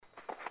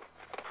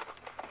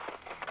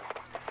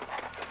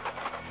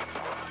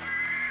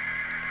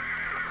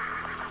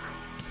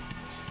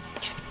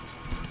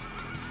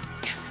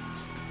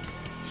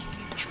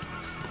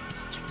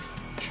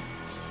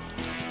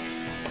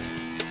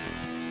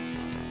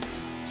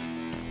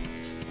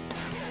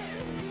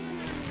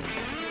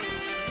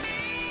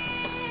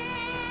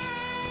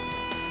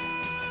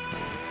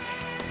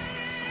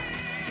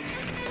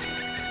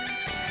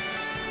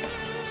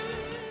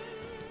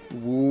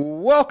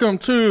Welcome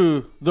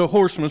to the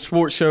Horseman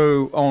Sports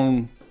Show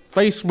on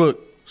Facebook,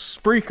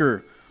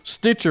 Spreaker,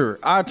 Stitcher,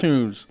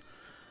 iTunes,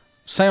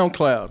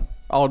 SoundCloud,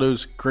 all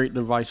those great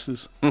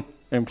devices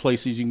and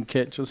places you can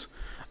catch us.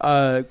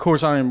 Of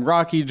course, I am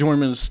Rocky,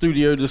 joining me in the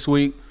studio this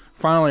week.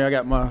 Finally, I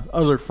got my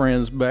other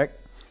friends back.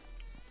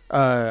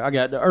 I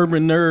got the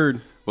Urban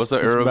Nerd. What's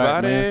up,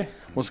 everybody? Back,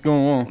 what's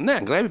going on?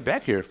 Nah, glad to be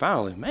back here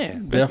finally,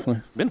 man.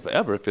 Definitely. Been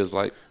forever, it feels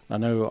like. I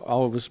know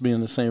all of us be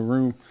in the same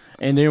room.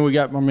 And then we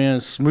got my man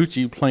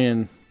Smoochie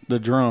playing the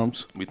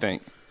drums. We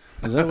think.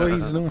 Is that what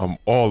he's doing? I'm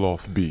all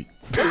off beat.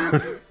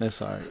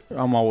 That's all right.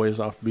 I'm always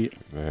off beat.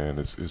 Man,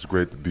 it's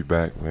great to be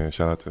back, man.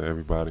 Shout out to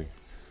everybody.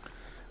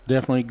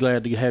 Definitely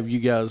glad to have you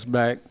guys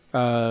back.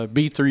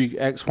 B3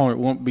 Exponent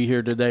won't be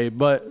here today,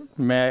 but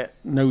Matt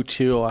No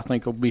Chill, I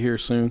think, will be here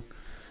soon.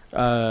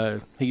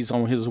 He's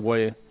on his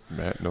way.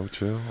 Matt No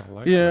Chill? I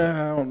like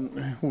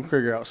that. We'll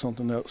figure out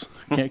something else.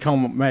 Can't call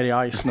him Matty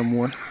Ice no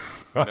more.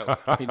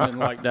 He didn't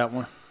like that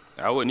one.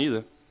 I wouldn't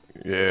either.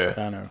 Yeah.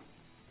 I know.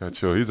 Not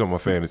chill. He's on my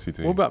fantasy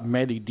team. What about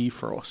Matty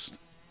Defrost?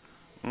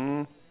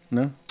 No?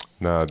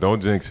 Nah,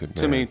 don't jinx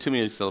it, man. Too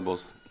many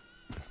syllables.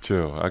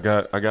 Chill. I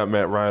got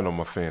Matt Ryan on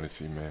my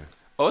fantasy, man.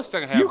 Oh, it's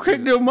second half. You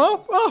picked him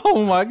up?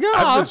 Oh, my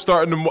God.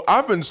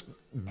 I've been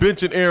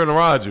benching Aaron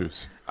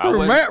Rodgers.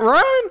 For Matt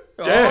Ryan?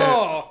 Yeah.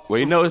 Oh. Well,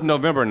 you know it's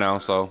November now,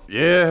 so.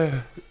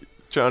 Yeah.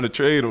 Trying to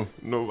trade him.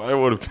 Nobody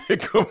want to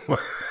pick him.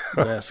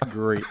 That's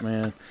great,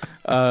 man.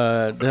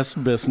 That's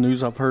the best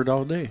news I've heard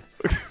all day.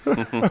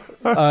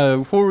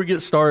 Before we get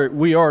started,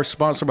 we are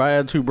sponsored by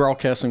Attitude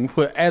Broadcasting. We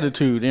put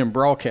attitude in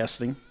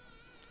broadcasting.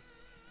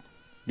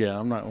 Yeah,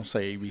 I'm not going to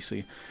say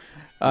ABC.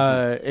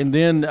 And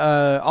then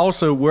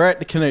also, we're at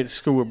the Connecticut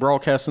School of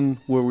Broadcasting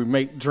where we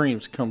make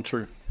dreams come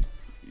true.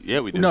 Yeah,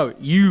 we do. No,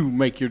 you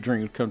make your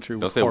dreams come true.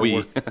 Don't say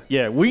we.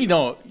 Yeah, we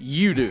don't.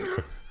 You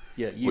do.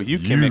 Yeah, you. Well, you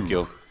can make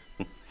your.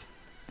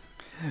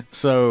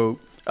 So,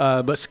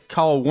 but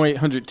call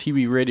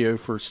 1-800-TV Radio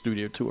for a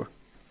studio tour.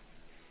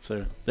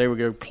 So, there we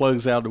go.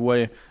 Plugs out of the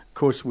way. Of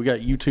course, we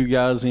got you two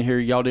guys in here.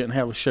 Y'all didn't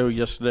have a show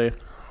yesterday.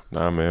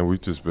 Nah, man. We've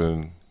just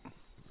been,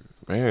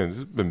 man, this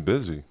has been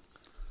busy.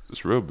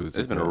 Just real busy.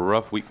 It's been a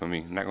rough week for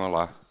me. Not going to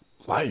lie.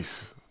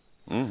 Life.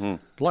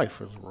 Mm-hmm. Life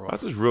was rough. I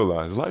just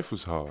realized life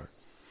was hard.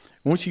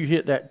 Once you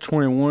hit that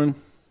 21.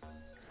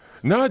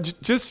 No,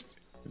 just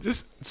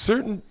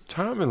certain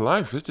time in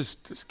life, it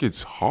just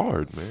gets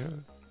hard,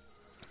 man.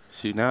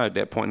 See, now at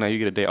that point, now you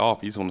get a day off.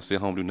 You just want to sit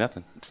home and do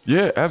nothing.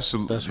 Yeah,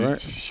 absolutely. That's right.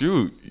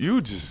 Shoot,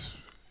 you just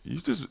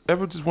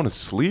ever just want to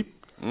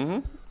sleep? Mm-hmm.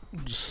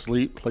 Just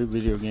sleep, play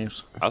video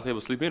games. I was able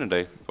to sleep in a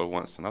day for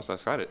once, and I was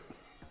excited.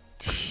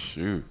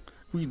 Shoot.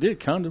 Well, you did,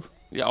 kind of.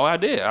 Yeah, I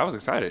did. I was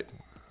excited.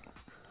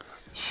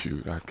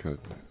 Shoot, I couldn't.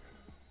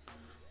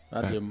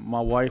 I did.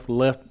 My wife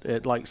left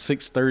at like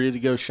 6:30 to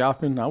go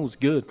shopping. I was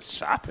good.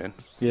 Shopping?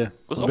 Yeah.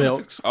 What's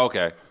Belks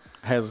okay.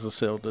 has a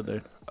sale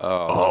today.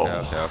 Oh,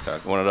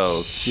 okay. One of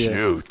those.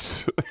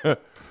 Shoot.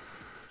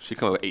 She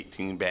come with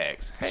 18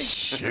 bags. Hey.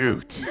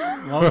 Shoot.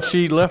 Well,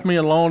 she left me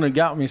alone and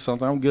got me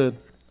something. I'm good.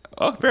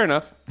 Oh, fair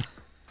enough.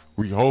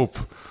 We hope.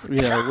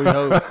 Yeah, we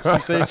hope. She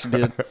said she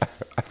did.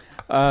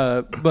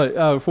 But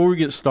before we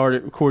get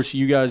started, of course,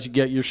 you guys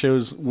get your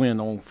shows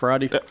when on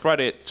Friday?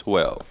 Friday at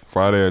 12.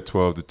 Friday at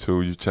 12 to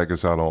 2. You check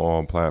us out on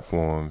all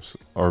platforms.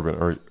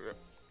 Urban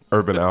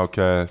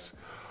Outcast.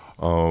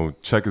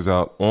 Check us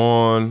out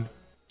on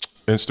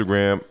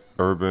Instagram,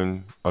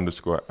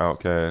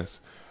 Urban_Outcast.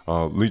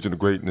 Legion of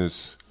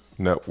Greatness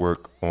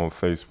Network on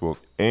Facebook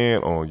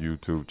and on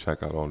YouTube.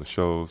 Check out all the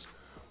shows.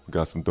 We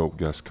got some dope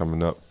guests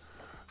coming up.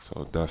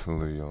 So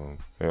definitely,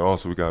 and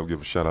also we gotta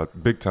give a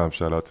big time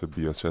shout out to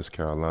BSS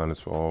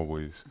Carolinas for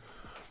always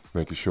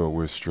making sure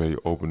we're straight,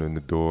 opening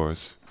the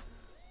doors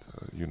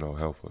to,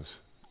 help us.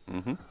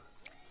 Mm-hmm.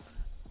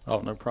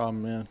 Oh, no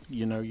problem, man.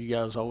 You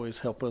guys always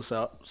help us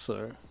out.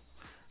 So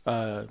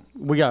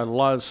we got a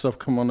lot of stuff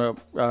coming up.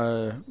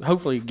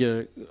 Hopefully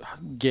get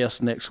a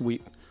guest next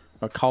week,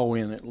 a call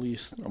in at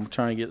least. I'm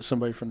trying to get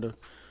somebody from the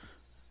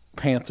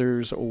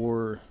Panthers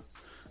or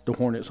the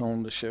Hornets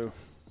on the show.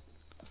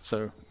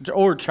 So,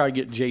 or try to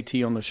get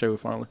JT on the show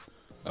finally.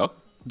 Oh,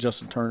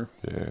 Justin Turner.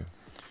 Yeah,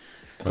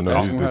 I know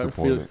he's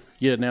disappointed.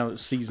 Yeah, now that the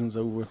season's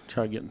over,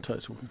 try to get in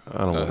touch with him.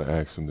 I don't want to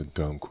ask him the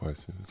dumb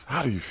questions.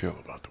 How do you feel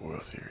about the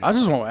World Series? I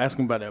just want to ask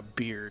him about that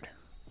beard.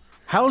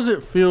 How does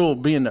it feel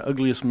being the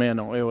ugliest man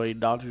on LA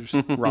Dodgers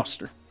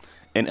roster?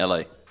 in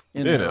LA.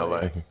 In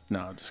LA.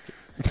 No, I'm just kidding.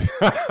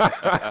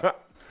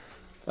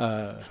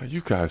 So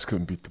you guys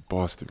couldn't beat the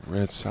Boston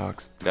Red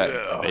Sox.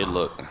 They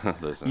look.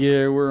 Listen.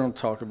 Yeah, we're going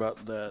to talk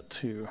about that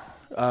too.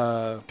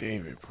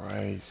 David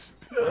Price.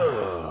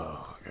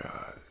 Oh,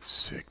 God.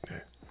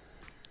 Sickening.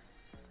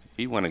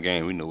 He won a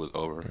game we knew was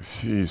over.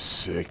 She's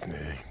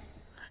sickening.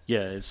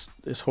 Yeah, it's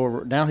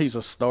horrible. Now he's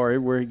a star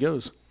everywhere he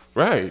goes.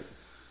 Right.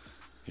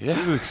 Yeah.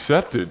 He's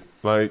accepted.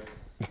 Like,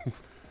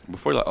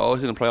 before,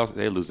 he's in the playoffs,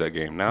 they lose that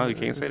game. Now you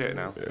can't say that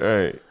now.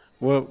 Right.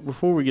 Well,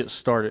 before we get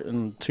started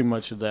and too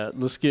much of that,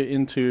 let's get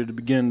into the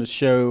beginning of the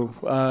show.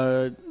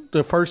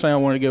 The first thing I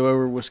want to go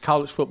over was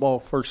college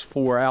football first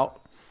four out.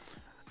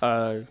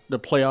 the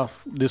playoff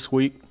this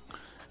week.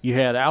 You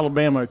had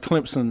Alabama,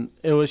 Clemson,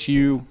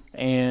 LSU,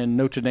 and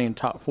Notre Dame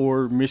top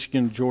 4.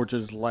 Michigan,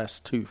 Georgia's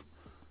last 2.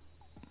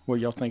 What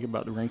y'all think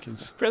about the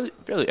rankings?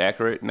 Fairly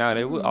accurate. Now,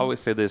 they will always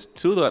say this.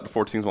 2 of the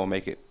 4 teams won't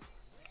make it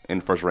in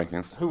the first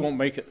rankings. Who won't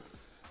make it?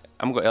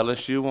 I'm going to go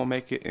LSU won't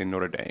make it and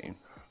Notre Dame.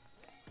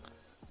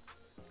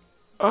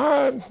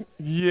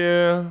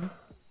 Yeah.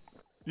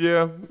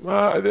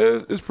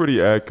 It's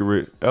pretty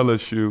accurate.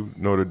 LSU,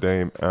 Notre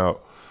Dame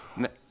out.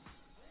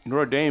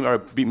 Notre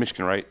Dame beat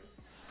Michigan, right?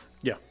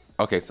 Yeah.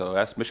 Okay, so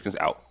that's Michigan's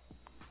out.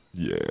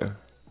 Yeah.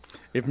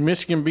 If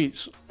Michigan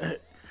beats,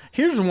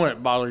 here's the one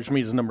that bothers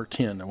me is number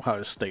 10,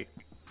 Ohio State.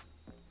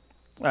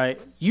 All right,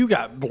 you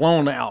got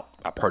blown out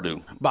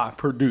Purdue. by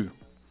Purdue,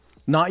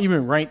 not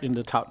even ranked in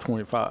the top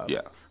 25.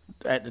 Yeah.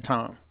 At the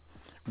time,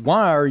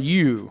 why are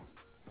you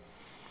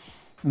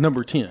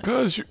number 10?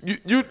 Because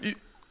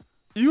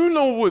you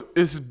know what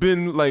it's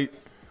been like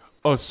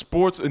a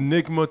sports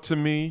enigma to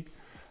me.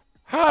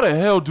 How the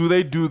hell do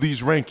they do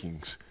these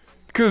rankings?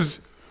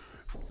 Because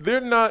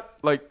they're not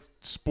like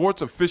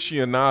sports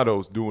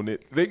aficionados doing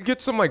it. They get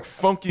some like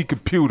funky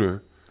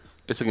computer.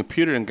 It's a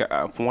computer, and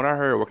from what I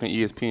heard working at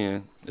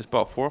ESPN, it's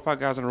about 4 or 5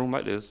 guys in a room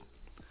like this.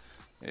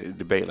 They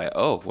debate like,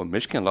 oh, well,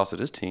 Michigan lost to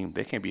this team.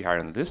 They can't be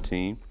higher than this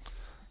team.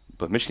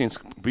 But Michigan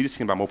beat this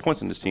team by more points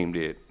than this team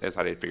did. That's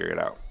how they figure it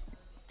out.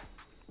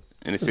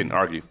 And they sit and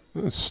argue.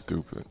 That's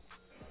stupid.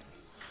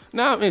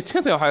 No, I mean,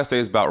 10th Ohio State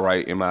is about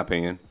right, in my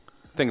opinion.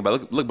 Think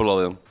about it. Look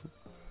below them.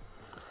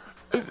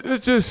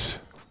 It's just...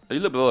 You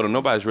look below them,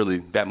 nobody's really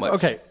that much.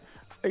 Okay,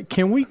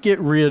 can we get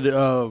rid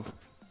of?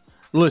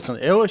 Listen,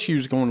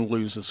 LSU's going to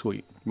lose this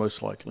week,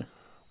 most likely.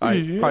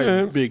 Yeah.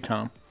 Probably big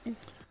time.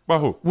 By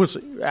who? What's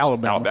it?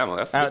 Alabama? Alabama,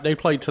 that's good. They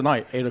play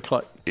tonight,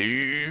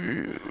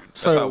 8:00.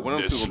 So one of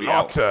them two will be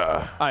out.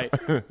 Slaughter. All right,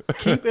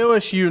 keep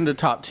LSU in the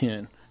top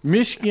 10.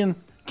 Michigan,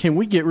 can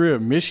we get rid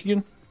of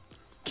Michigan?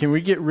 Can we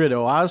get rid of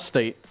Ohio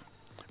State?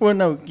 Well,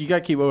 no, you got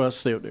to keep Ohio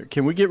State up there.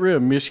 Can we get rid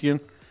of Michigan?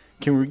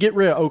 Can we get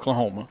rid of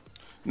Oklahoma?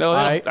 No, All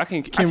right.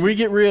 Can we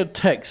get rid of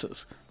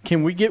Texas?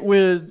 Can we get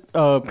rid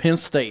of Penn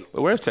State?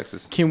 Where's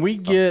Texas? Can we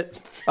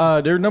get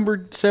they're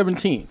number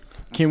 17?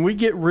 Can we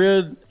get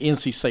rid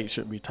NC State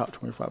should be top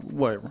 25,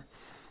 whatever.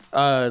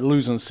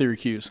 Losing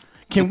Syracuse.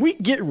 Can we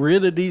get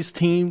rid of these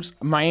teams?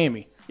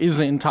 Miami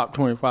isn't in top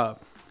 25.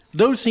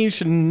 Those teams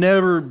should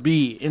never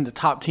be in the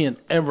top 10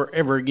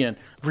 ever again.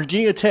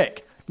 Virginia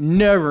Tech,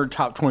 never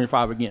top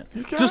 25 again.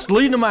 Just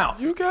lead them out.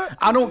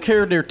 I don't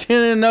care if they're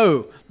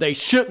 10-0. They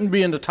shouldn't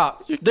be in the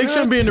top. They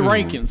shouldn't be in the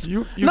rankings.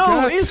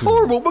 No, it's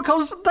horrible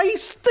because they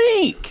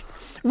stink.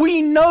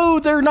 We know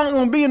they're not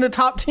going to be in the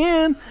top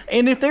 10,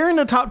 and if they're in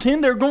the top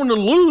 10, they're going to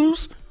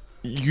lose.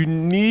 You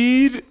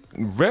need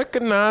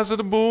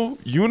recognizable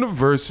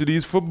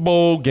universities for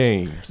bowl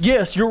games.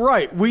 Yes, you're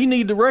right. We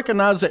need to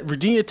recognize that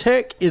Virginia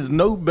Tech is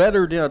no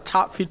better than a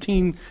top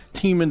 15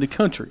 team in the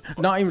country.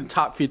 Not even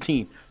top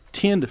 15,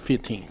 10 to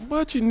 15.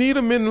 But you need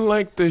them in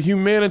like the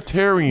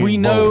humanitarian We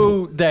bowl.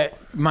 know that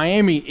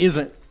Miami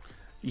isn't.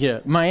 Yeah,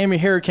 Miami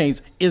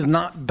Hurricanes is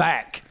not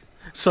back.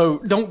 So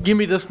don't give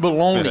me this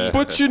baloney.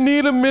 But you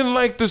need them in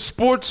like the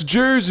sports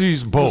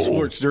jerseys bowl.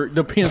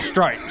 The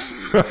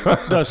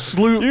pinstripes, the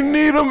sloop, You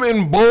need them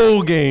in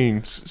bowl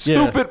games.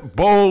 Stupid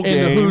bowl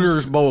games. and the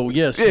Hooters Bowl.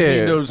 Yes, you Yeah.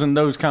 need those in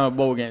those kind of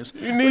bowl games.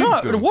 You need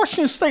them. The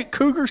Washington State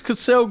Cougars could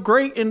sell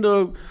great in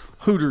the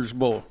Hooters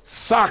Bowl.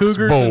 Socks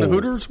Cougars bowl. in the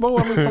Hooters Bowl.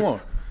 I mean, come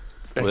on.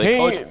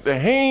 The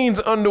Hanes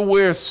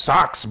Underwear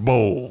Socks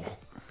Bowl.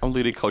 I'm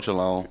leaving coach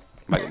alone.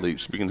 Mike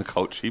Leach, speaking of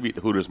coach, he beat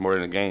the Hooters more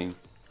than the game.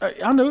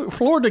 I know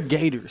Florida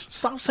Gators.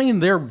 Stop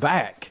saying they're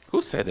back.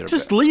 Who said they're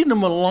Just back? leave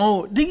them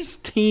alone. These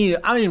teams,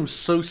 I am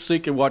so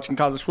sick of watching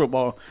college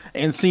football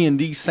and seeing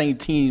these same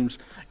teams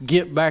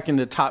get back in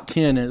the top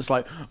 10, and it's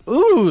like,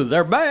 ooh,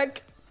 they're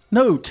back.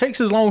 No,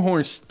 Texas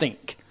Longhorns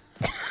stink.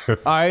 All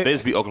right, They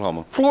just beat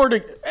Oklahoma.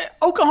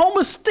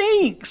 Oklahoma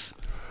stinks.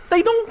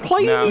 They don't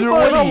play Now-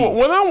 anybody.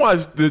 When I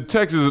watched the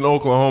Texas and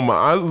Oklahoma,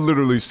 I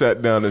literally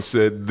sat down and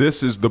said,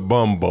 "This is the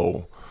bum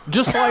bowl."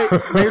 Just like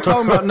they're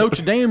talking about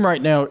Notre Dame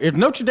right now. If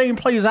Notre Dame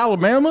plays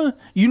Alabama,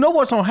 you know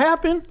what's going to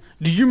happen?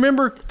 Do you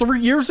remember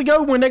 3 years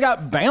ago when they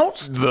got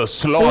bounced? The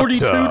slaughter.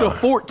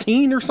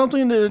 42-14 or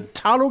something in the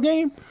title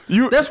game?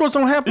 That's what's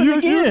going to happen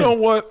again. You know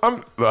what?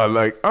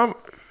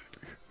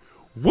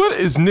 What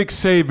is Nick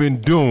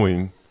Saban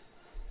doing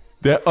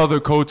that other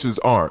coaches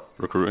aren't?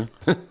 Recruiting.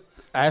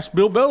 Ask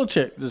Bill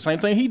Belichick. The same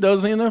thing he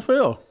does in the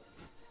NFL.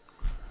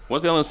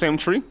 Was they on the same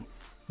tree?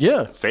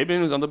 Yeah.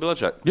 Saban was on the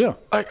Belichick. Yeah.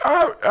 Like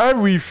I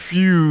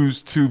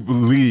refuse to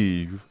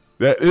believe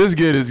that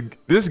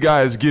this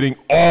guy is getting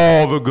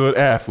all the good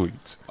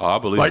athletes. Oh, I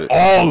believe Like it.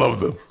 all of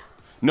them.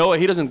 No,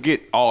 he doesn't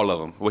get all of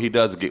them. What he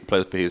does is get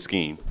players for his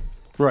scheme.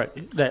 Right.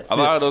 That A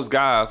lot of fits. those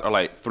guys are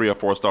like 3 or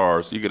 4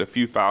 stars. You get a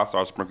few 5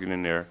 stars sprinkled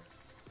in there,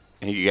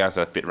 and he get guys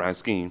that fit around his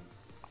scheme.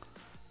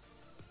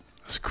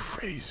 That's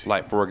crazy.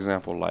 Like, for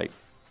example,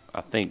 I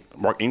think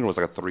Mark Ingram was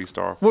like a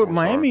 3-star. Well, 4-star.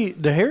 Miami,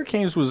 the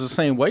Hurricanes was the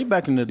same way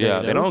back in the day. Yeah,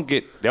 they don't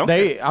get.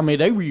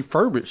 They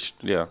refurbished.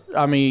 Yeah.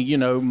 I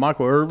mean,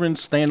 Michael Irvin,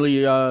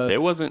 Stanley. They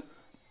wasn't.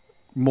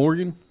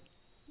 Morgan.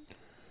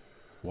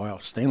 Wow,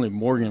 Stanley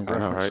Morgan I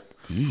know, reference.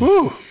 right?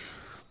 Woo.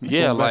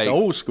 Yeah, Going back like to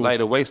old school. Like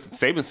the way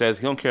Saban says,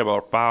 he don't care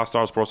about 5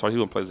 stars, 4 stars. He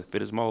gonna play as a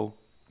fit his mold.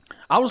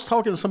 I was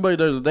talking to somebody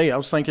the other day. I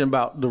was thinking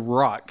about The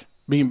Rock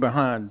being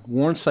behind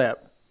Warren Sapp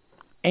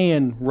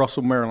and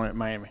Russell Maryland at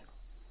Miami.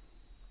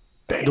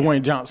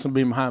 Dwayne Johnson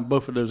being behind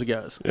both of those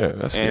guys. Yeah,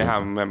 that's And crazy. how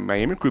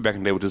Miami crew back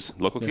in the day with just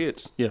local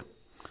kids. Yeah.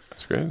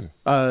 That's crazy.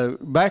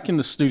 Back in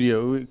the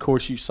studio, of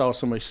course, you saw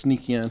somebody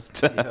sneak in.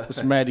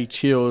 It's Matty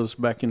Chills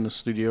back in the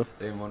studio.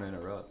 Didn't want to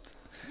interrupt.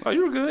 Oh,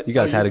 you were good. You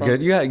guys Oh, had a you're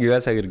good. You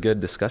guys had a good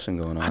discussion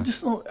going on. I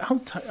just don't.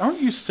 Aren't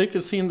you sick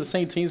of seeing the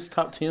same teams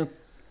top 10?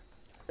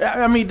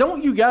 I mean,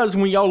 don't you guys,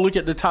 when y'all look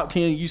at the top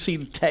 10, you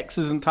see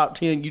Texas in top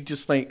 10, you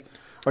just think,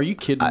 are you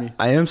kidding me?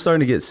 I am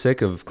starting to get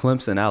sick of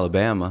Clemson,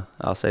 Alabama.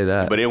 I'll say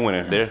that. But they're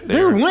winning.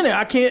 They're winning.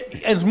 I can't.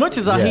 As much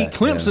as I Yeah, hate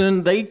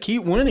Clemson, they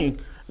keep winning.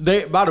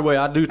 By the way,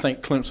 I do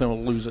think Clemson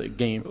will lose a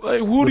game. Like,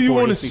 who do you before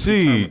want to the season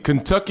see? tournament.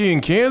 Kentucky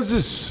and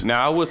Kansas?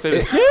 Now, I would say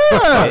this.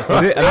 I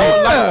I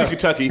would like to see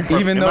Kentucky,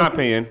 Even in though my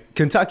opinion.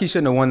 Kentucky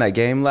shouldn't have won that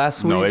game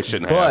last week. No, they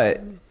shouldn't but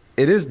have.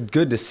 it is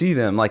good to see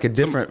them like a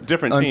different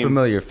team.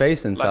 Unfamiliar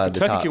face inside Like the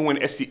Kentucky top. can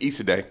win SC East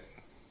today.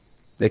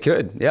 They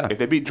could, yeah. If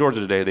they beat Georgia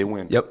today, they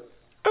win. Yep.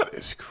 That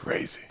is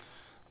crazy.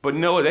 But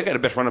no, they got the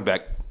best running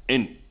back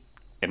in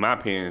my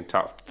opinion,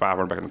 top 5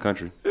 running back in the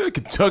country. Yeah,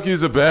 Kentucky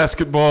is a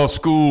basketball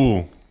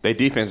school. Their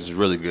defense is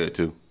really good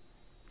too.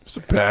 It's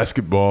a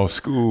basketball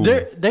school.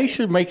 They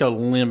should make a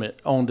limit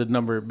on the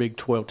number of Big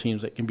 12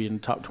 teams that can be in the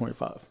top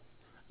 25.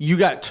 You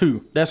got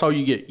 2. That's all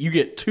you get. You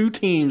get 2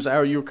 teams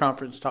out of your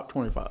conference top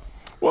 25.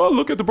 Well,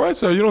 look at the bright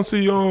side. You don't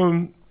see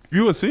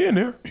USC in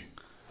there.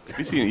 If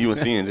you see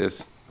UNC in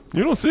this,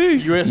 You don't see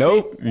USC?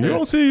 Nope. You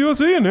don't see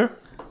USC in there.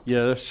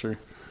 Yeah, that's true.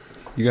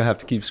 You're going to have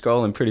to keep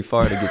scrolling pretty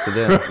far to get to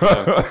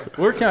them.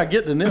 Where can I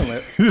get to them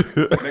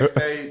at? next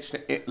page,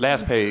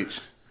 last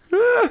page.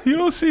 Yeah, you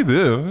don't see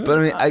them. But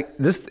I mean,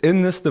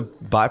 isn't this the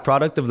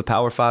byproduct of the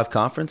Power 5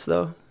 conference,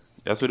 though?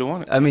 That's what they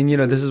wanted. I mean,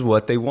 this is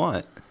what they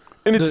want.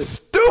 And it's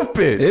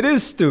stupid. It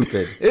is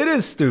stupid. It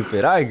is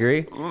stupid. I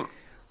agree.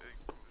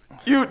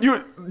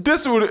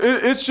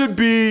 It should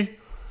be,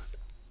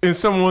 and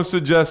someone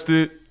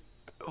suggested,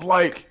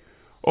 like,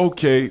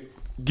 okay,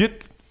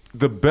 get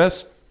the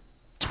best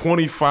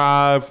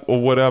 25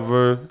 or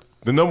whatever,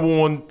 the number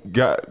one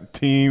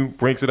team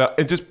ranks it out,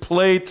 and just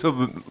play to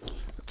the.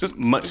 Just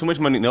too much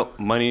money. Nope,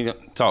 money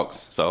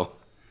talks. So,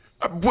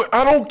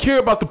 I don't care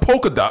about the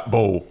polka dot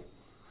bowl.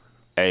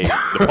 hey,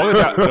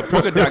 the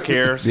polka dot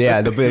cares. Yeah,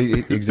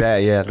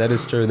 exactly. Yeah, that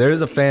is true. There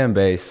is a fan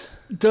base.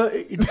 Hey,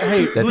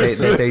 That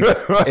listen.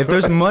 if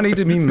there's money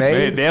to be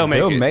made, They'll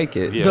make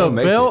it. Yeah. The They'll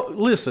make belt.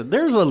 Listen,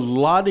 there's a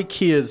lot of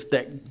kids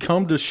that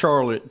come to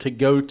Charlotte to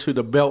go to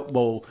the Belt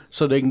Bowl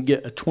so they can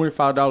get a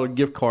 $25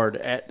 gift card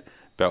at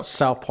Belt.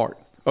 South Park.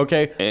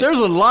 Okay, And- there's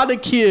a lot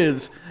of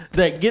kids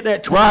that get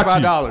that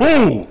 $25.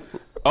 Who?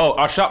 Oh,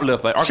 our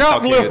shoplift, like Arkansas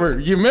Shoplifter,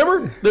 kids. you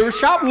remember? There was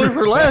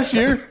shoplifter last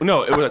year.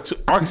 No, it was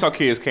Arkansas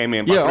kids came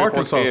in. About Yeah, 3 or 4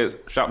 Arkansas. kids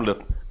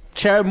shoplift.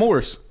 Chad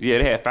Morris. Yeah,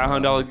 they had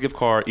 $500 gift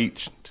card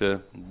each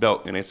to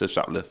Belt, and they said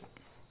shoplift.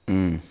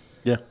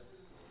 Yeah,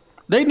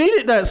 they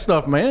needed that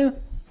stuff, man.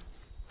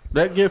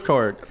 That gift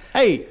card.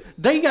 Hey,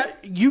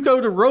 you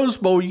go to Rose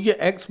Bowl, you get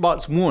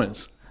Xbox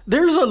Ones.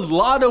 There's a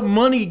lot of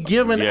money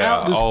given Yeah,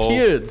 out to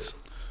kids.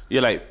 Yeah,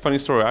 like funny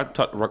story. I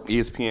talked to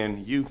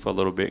ESPN U for a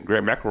little bit.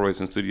 Greg McElroy's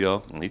in the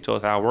studio, and he told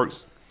us how it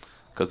works.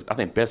 Because I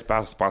think Best Buy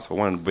is sponsored for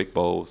one of the big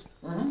bowls.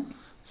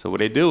 So what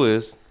they do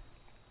is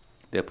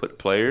they'll put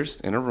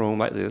players in a room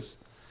like this,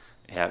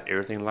 and have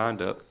everything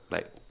lined up,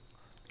 and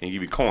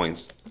give you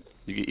coins.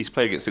 Each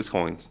player gets 6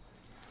 coins.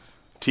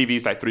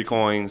 TV's like 3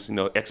 coins.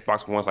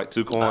 Xbox One's like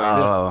 2 coins.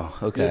 Oh,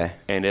 okay.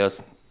 And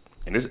this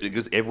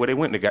everywhere they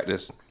went, they got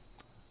this.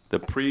 The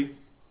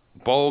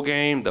pre-bowl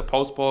game, the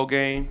post-bowl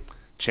game,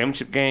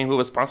 championship game,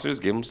 whoever sponsors,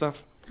 give them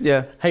stuff.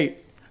 Yeah. Hey,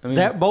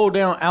 that bowl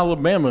down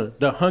Alabama,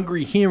 the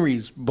Hungry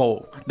Henry's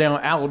Bowl down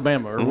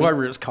Alabama, or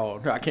whatever it's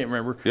called. I can't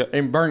remember. Yep.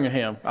 In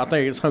Birmingham. I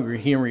think it's Hungry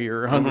Henry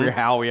or Hungry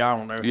Howie. I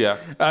don't know. Yeah.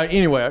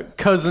 Anyway,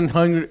 Cousin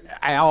Hungry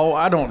Al.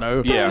 I don't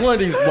know. Yeah. One of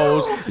these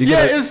bowls. You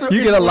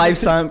get a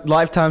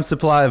lifetime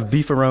supply of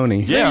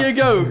beefaroni. Yeah. There you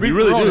go. You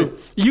really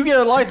Beefaroni. do. You get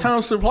a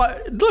lifetime supply.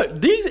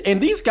 Look,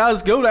 these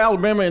guys go to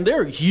Alabama and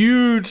they're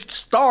huge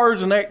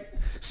stars in that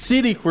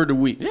city for the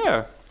week.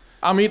 Yeah.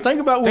 I mean, think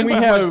about when Think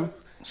we about how have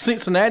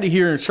Cincinnati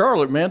here in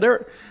Charlotte, man.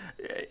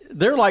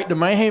 They're like the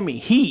Miami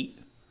Heat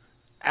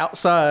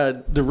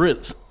outside the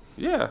Ritz.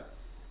 Yeah.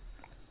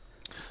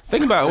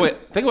 Think about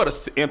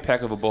the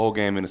impact of a bowl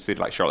game in a city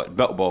like Charlotte.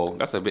 Belt Bowl.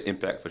 That's a big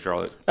impact for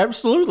Charlotte.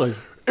 Absolutely.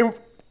 And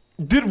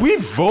did we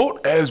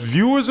vote as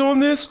viewers on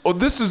this, or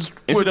this is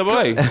what-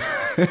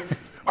 NCAA.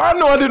 I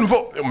know I didn't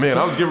vote. Oh, man,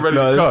 I was getting ready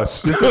to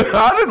cuss.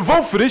 I didn't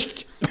vote for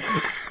this.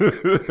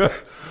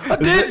 I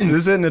didn't.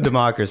 This isn't a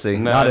democracy.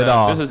 Not at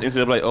all. This is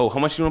NCAA. Oh, how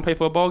much you want to pay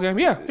for a bowl game?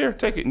 Yeah, here,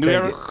 take it. New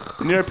Era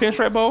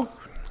Pinstripe Bowl.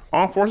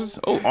 Armed Forces?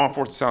 Oh, Armed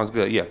Forces sounds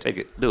good. Yeah, take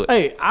it. Do it.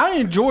 Hey, I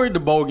enjoyed the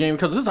bowl game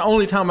because this is the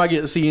only time I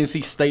get to see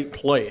NC State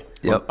play.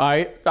 Yep. All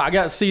right. I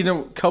got to see them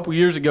a couple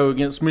years ago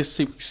against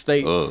Mississippi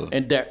State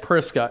and Dak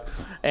Prescott.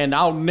 And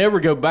I'll never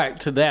go back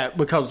to that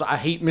because I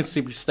hate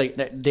Mississippi State,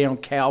 that damn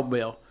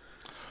cowbell.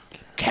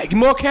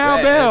 More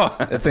cowbell.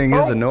 That thing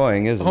is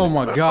annoying, isn't Oh, it?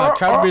 my God.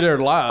 Try to be there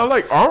live. I'm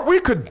like, aren't we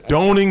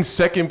condoning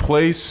second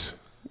place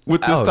with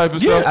this type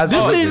of yeah, stuff? this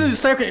absolutely. isn't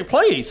second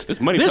place. It's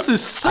money This talk.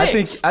 is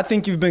six. I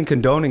think you've been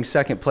condoning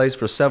second place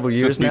for several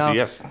years Since now.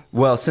 BCS.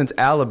 Well, since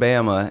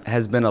Alabama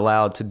has been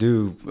allowed to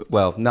do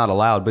well, not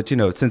allowed, but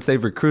since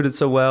they've recruited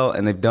so well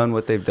and they've done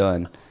what they've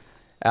done,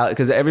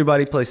 because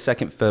everybody plays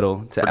second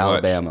fiddle to Pretty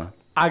Alabama. much.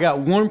 I got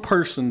one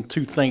person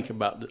to think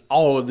about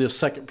all of this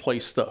second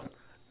place stuff.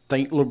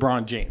 Think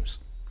LeBron James.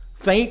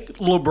 Think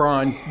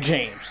LeBron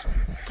James.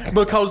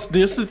 Because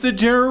this is the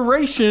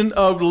generation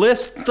of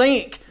let's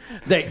think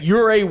that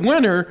you're a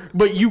winner,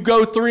 but you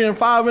go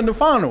 3-5 in the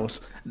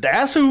finals.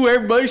 That's who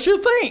everybody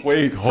should think.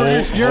 Wait, for hold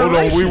this on.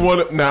 generation. We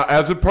want to now,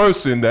 as a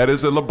person that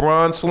is a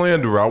LeBron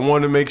slanderer, I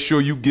want to make sure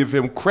you give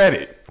him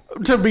credit.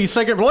 To be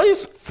second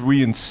place?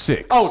 3 and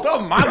 6. Oh,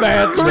 my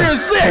bad. 3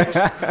 and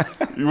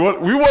 6. We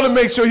want to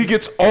make sure he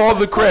gets all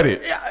the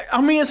credit.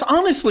 I mean, it's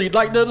honestly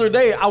like the other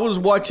day I was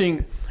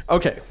watching.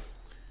 Okay,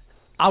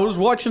 I was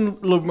watching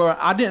LeBron.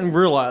 I didn't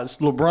realize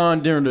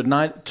LeBron during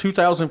the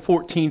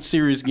 2014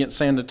 series against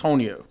San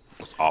Antonio,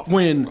 awful.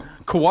 when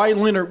Kawhi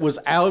Leonard was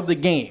out of the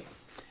game.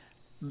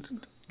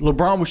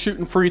 LeBron was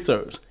shooting free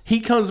throws. He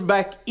comes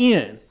back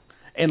in,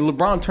 and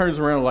LeBron turns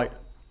around like,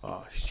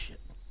 "Oh shit!"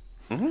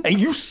 And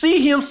you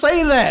see him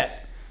say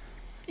that.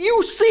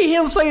 You see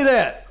him say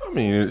that. I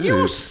mean,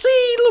 You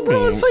see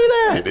LeBron say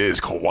that. It is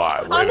Kawhi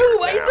Leonard. I know,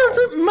 but it now.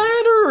 doesn't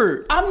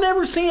matter. I've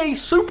never seen a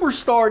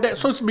superstar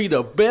that's supposed to be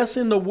the best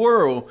in the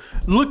world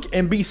look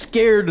and be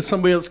scared of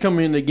somebody else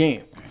coming in the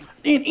game.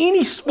 In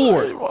any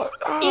sport.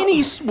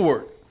 Any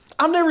sport.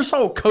 I never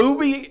saw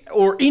Kobe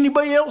or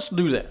anybody else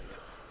do that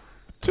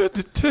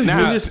in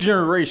Now- this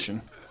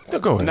generation.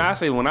 Go ahead. Now I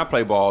say when I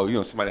play ball,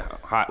 somebody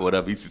hot,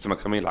 whatever. You see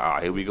somebody come in like,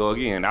 oh, here we go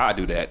again. I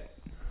do that.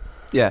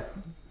 Yeah.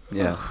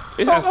 Yeah.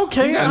 It's not,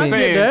 okay, he's not I get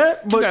saying, that,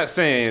 he's but- not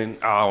saying,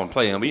 oh, I want to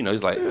play him. But,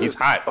 he's like, he's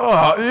hot.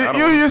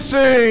 You're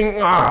saying,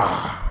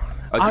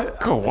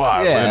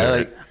 Kawhi Yeah, Leonard,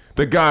 like-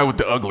 the guy with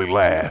the ugly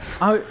laugh.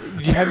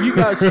 Have you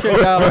guys checked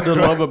out The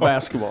Love of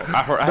Basketball?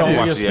 I On haven't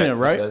watched it ESPN, yet.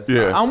 right?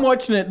 Yeah. I'm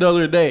watching it the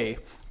other day,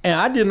 and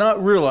I did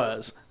not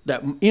realize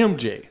that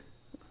MJ,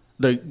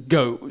 the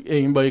GOAT,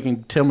 anybody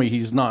can tell me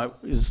he's not,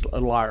 is a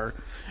liar.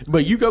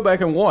 But you go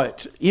back and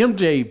watch,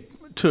 MJ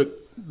took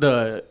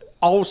the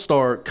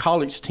All-Star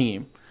college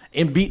team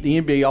and beat the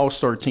NBA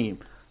All-Star team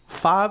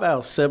 5 out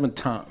of 7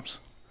 times.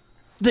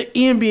 The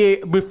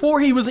NBA, before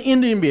he was in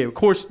the NBA, of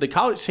course, the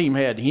college team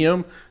had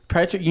him,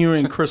 Patrick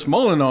Ewing, Chris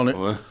Mullin on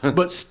it.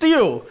 But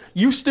still,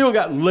 you still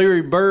got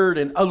Larry Bird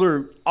and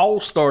other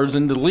All-Stars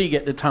in the league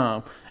at the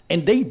time.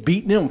 And they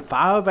beat them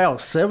 5 out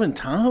of 7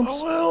 times?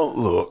 Well,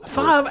 look.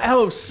 5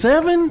 out of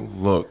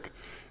 7? Look,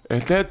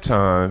 at that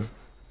time,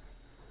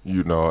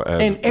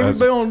 And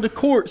everybody on the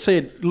court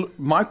said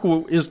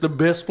Michael is the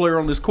best player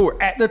on this court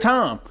at the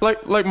time.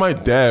 like my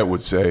dad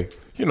would say,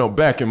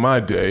 back in my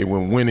day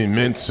when winning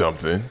meant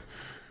something,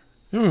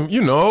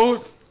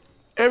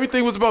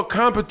 everything was about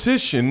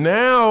competition.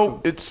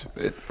 Now it's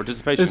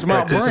Participation. It's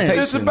about brand.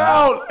 it's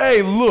about,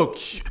 hey, look,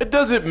 it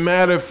doesn't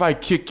matter if I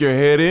kick your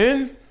head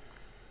in.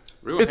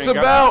 It's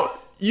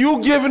about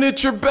you giving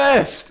it your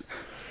best.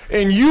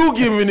 And you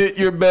giving it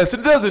your best.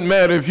 It doesn't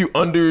matter if you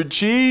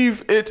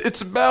underachieve.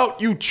 It's about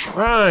you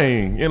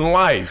trying in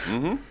life.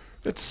 Mm-hmm.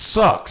 It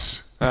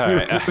sucks. All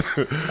right. All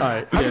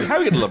right. How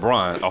do we get to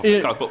LeBron off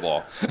college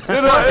football?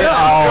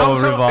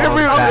 all revolves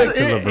back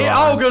to It LeBron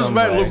all goes some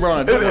back to way.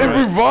 LeBron.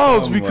 It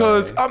revolves Some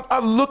because way. I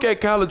look at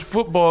college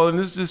football and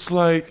it's just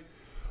like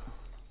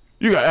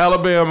you got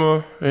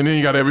Alabama and then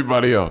you got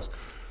everybody else.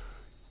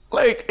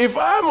 Like, if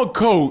I'm a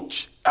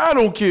coach, I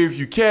don't care if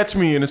you catch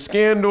me in a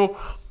scandal.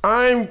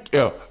 I'm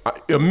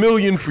 $1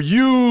 million for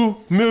you,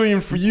 $1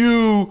 million for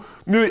you.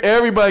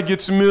 Everybody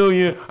gets $1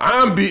 million.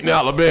 I'm beating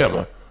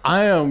Alabama.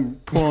 I am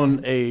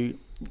pulling a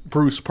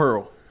Bruce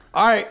Pearl.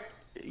 All right,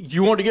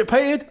 you want to get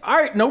paid? All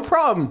right, no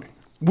problem.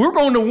 We're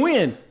going to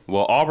win.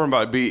 Well, Auburn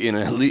about to be in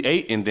an Elite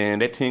 8, and then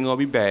that team going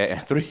to be bad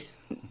at 3.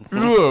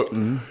 Look,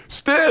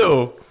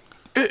 still,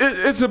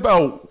 it's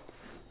about.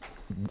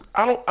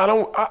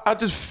 I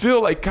just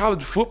feel like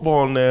college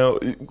football now.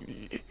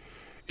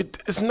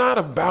 It's not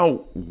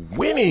about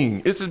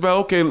winning. It's about,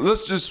 okay,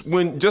 let's just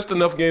win just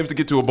enough games to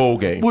get to a bowl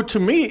game. Well, to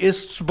me,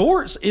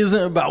 sports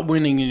isn't about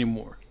winning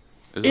anymore.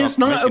 It's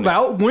not making it.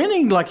 about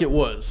winning like it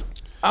was.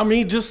 I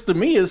mean, just to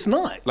me, it's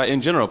not. Like,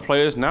 in general,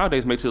 players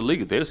nowadays make it to the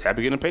league. They're just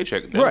happy getting a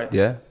paycheck. Right.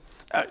 Yeah.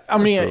 I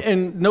mean,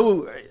 and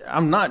no,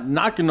 I'm not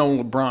knocking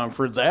on LeBron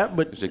for that,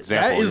 but It's an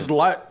example, that is yeah. a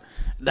lot.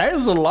 That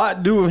is a lot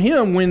to do with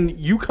him when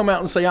you come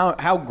out and say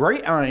how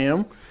great I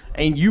am,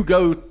 and you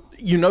go,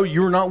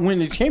 you're not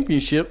winning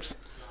championships.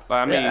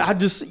 Like, I mean, I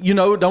just,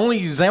 the only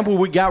example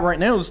we got right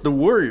now is the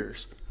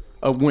Warriors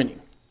of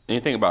winning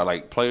anything about,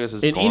 like, players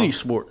is in going, any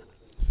sport.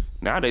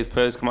 Nowadays,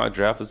 players come out of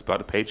draft. It's about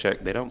the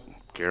paycheck. They don't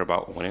care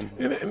about winning.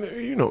 And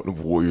you know, the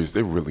Warriors,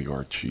 they really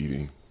are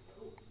cheating.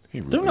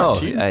 They're not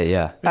cheating.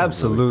 Yeah,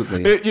 absolutely.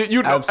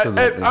 You know,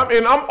 Absolutely.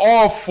 and I'm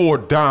all for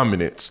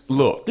dominance.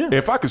 Look, Yeah.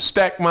 if I could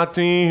stack my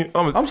team,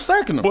 I'm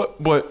stacking them.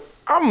 But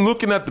I'm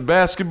looking at the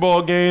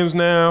basketball games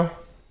now.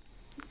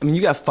 I mean,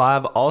 you got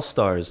 5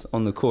 All-Stars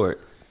on the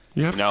court.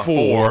 You have No,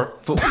 4.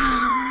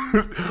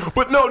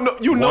 But no,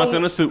 you know. One's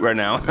in a suit right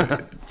now.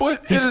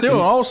 But He's still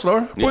an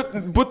all-star.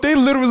 But they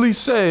literally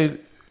said,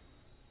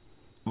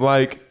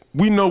 like,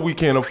 we know we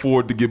can't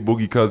afford to get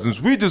Boogie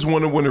Cousins. We just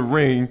want to win a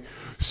ring,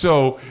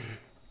 so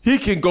he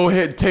can go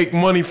ahead and take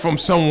money from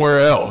somewhere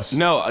else.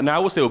 No, I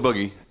would say with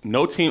Boogie,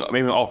 no team made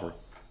him an offer.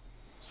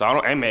 So I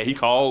don't. Hey man, he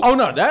called. Oh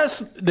no, that's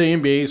the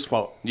NBA's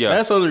fault. Yeah,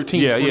 that's other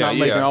teams for not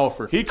making an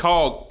offer. He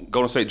called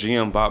Golden State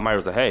GM Bob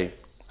Myers. Like, hey,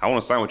 I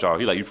want to sign with y'all.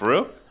 He like, you for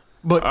real?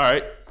 But All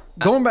right.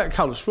 going back to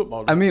college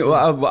football, I mean,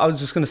 well, I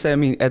was just gonna say. I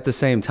mean, at the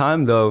same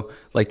time, though,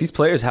 like these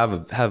players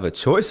have a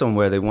choice on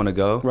where they want to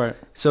go. Right.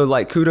 So,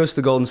 like, kudos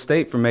to Golden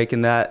State for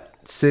making that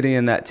city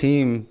and that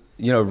team,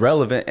 you know,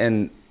 relevant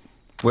and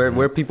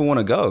where people want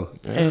to go.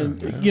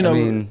 and you know, I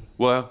mean,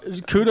 Well,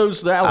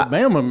 kudos to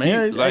Alabama,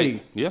 man. like,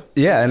 Hey, yeah.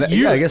 yeah, and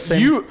you, yeah, I guess same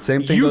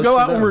thing. You goes go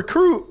for out and them.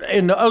 recruit,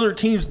 and the other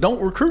teams don't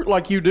recruit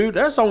like you do.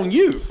 That's on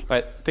you.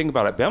 Like, think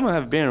about it. Bama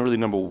have been really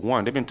number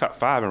one. They've been top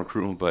 5 in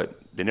recruiting, but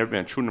they've never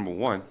been a true number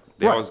one.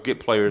 They Right. always get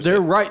players. They're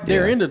that- right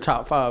there Yeah. in the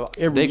top 5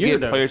 every They year.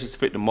 get players that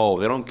fit the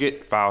mold. They don't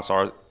get 5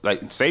 stars.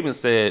 Like Saban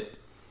said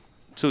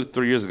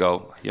 2-3 years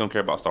ago, he don't care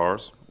about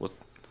stars.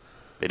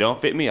 They don't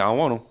fit me. I don't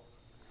want them.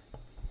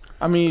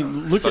 I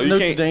mean, look So at you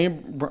Notre can't-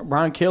 Dame.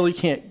 Brian Kelly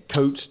can't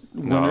coach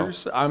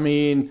winners. I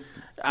mean,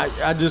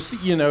 I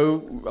just, you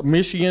know,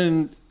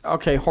 Michigan,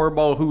 okay,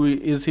 Harbaugh, who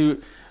is he?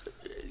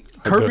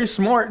 Kirby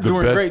Smart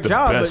doing a great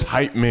job. The best But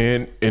hype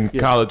man in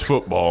college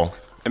football.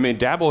 I mean,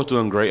 Dabo's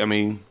doing great. I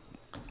mean,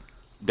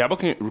 Dabo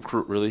can't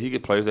recruit really. He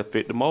get players that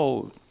fit the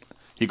mold.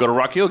 He go to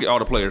Rock Hill, get all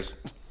the players.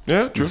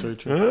 Yeah, true. Very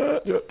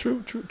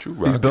true. True. He's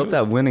Rock built it.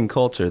 that winning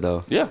culture,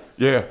 though. Yeah.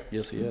 Yeah.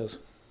 yes, he has.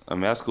 I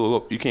mean, that's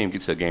cool. You can't even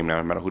get to a game now,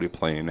 no matter who they're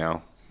playing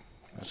now.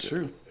 That's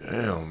true.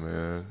 Damn,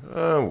 man.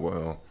 Oh,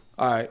 well.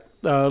 All right,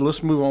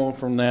 let's move on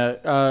from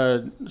that.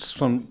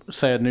 Some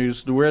sad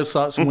news: the Red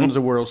Sox wins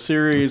the World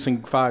Series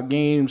in 5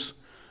 games.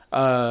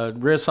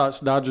 Red Sox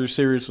Dodgers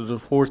series was the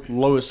 4th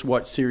lowest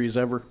watched series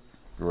ever.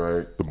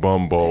 Right. The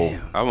Bum Bowl.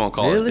 I won't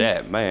call Really? it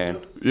that, man.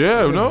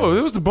 Yeah, no,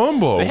 it was the Bum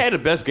Bowl. They had the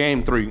best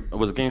game 3.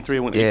 Was it game 3? It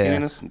went 18 Yeah.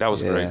 innings. That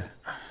was Yeah. great.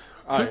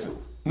 All right,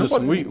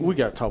 listen, we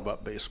got to talk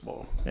about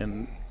baseball.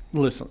 And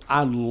listen,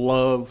 I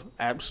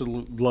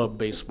absolutely love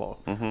baseball.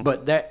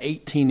 But that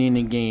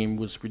 18-inning game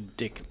was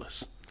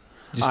ridiculous.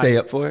 Did you stay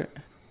up for it?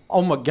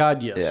 Oh my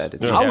God, yes. Yeah, I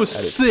did too. I was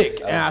I did.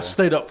 sick, and I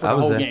stayed up for I the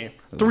was whole there. game.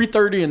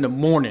 3:30 in the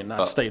morning,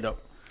 I stayed up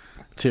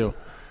till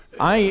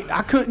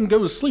I couldn't go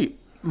to sleep.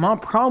 My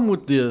problem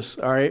with this,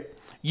 all right,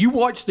 you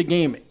watch the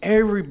game,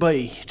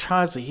 everybody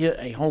tries to hit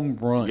a home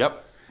run.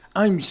 Yep.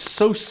 I'm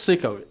so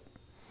sick of it.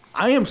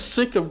 I am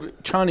sick of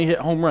trying to hit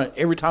home run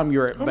every time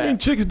you're at I bat. mean,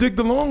 chicks dig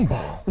the long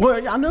ball.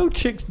 Well, I know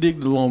chicks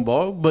dig the long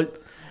ball,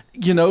 but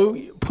you know,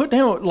 put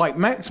down like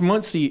Max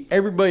Muncy.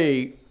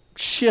 Everybody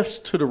shifts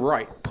to the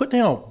right. Put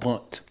down a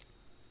bunt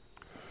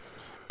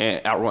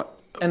And outrun.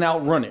 and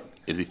outrun it.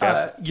 Is he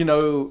fast? You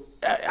know,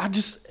 I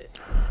just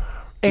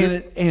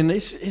and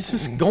it's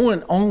just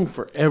going on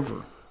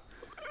forever.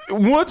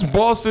 Once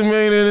Boston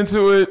made it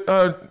into it,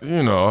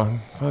 you know,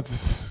 I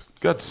just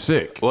got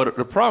sick. Well,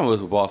 the problem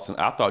was with Boston.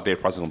 I thought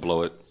Dave Price was going to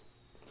blow it.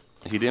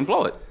 He didn't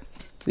blow it.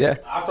 Yeah.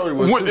 I thought it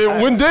was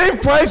When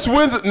Dave Price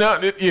wins it, now,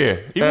 yeah.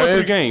 He won 3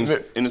 it- games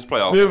in this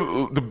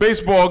playoff. The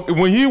baseball,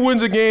 when he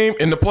wins a game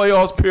in the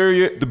playoffs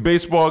period, the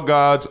baseball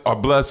gods are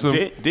bless him.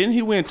 Didn't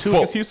he win 2 Full.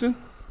 against Houston?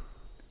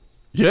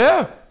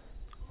 Yeah. I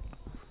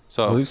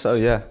So, believe so,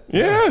 yeah.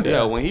 Yeah.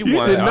 Yeah, when he He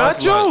won, did I not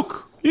was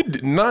joke. He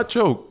did not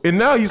joke. And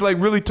now he's like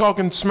really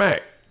talking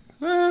smack.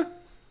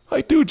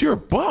 Like, dude, you're a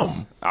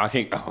bum. I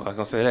can't. Oh, I was going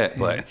to say that,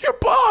 but You're a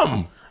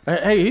bum.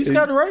 Hey, he's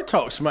got the right to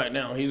talk smack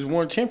now. He's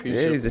won a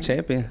championship. Yeah, he's a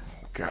champion.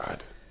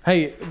 God.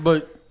 Hey,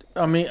 but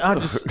I mean,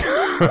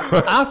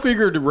 I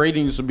figured the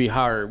ratings would be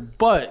higher,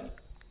 but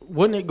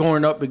wasn't it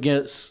going up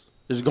against?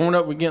 It's going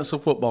up against a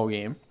football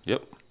game.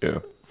 yep. Yeah.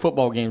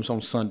 Football games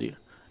on Sunday.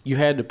 You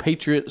had the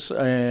Patriots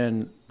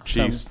and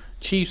Chiefs.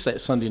 Chiefs that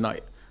Sunday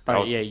night. That All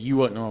right, was- yeah, you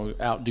wasn't going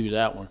to outdo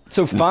that one.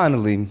 So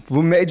finally,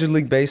 will Major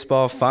League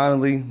Baseball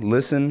finally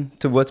listen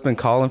to what's been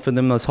calling for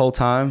them this whole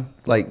time?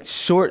 Like,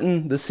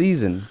 shorten the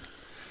season.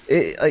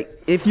 Like,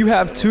 if you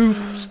have 2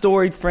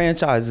 storied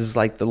franchises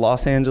like the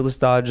Los Angeles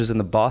Dodgers and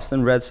the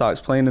Boston Red Sox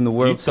playing in the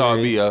World You thought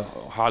it'd Series, be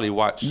a highly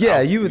watched. yeah,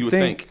 out- you would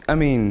think. I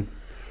mean,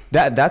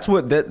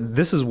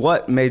 this is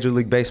what Major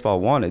League Baseball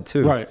wanted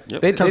too. Right.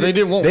 Yep. Because they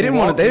didn't want They didn't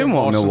want Milwaukee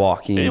and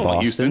Milwaukee They and didn't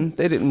want Boston. Houston.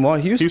 They didn't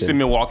want Houston. Houston,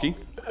 Milwaukee.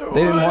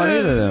 They didn't want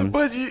either of them.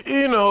 But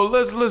you know,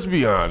 let's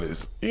be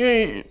honest.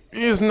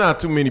 There's not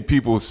too many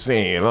people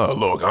saying, "Oh,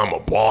 look, I'm a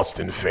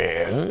Boston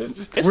fan."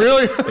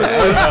 Really?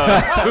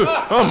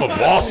 I'm a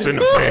Boston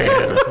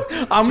fan.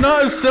 I'm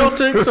not a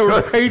Celtics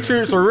or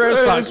Patriots or Red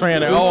Sox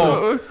fan at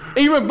all.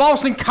 Even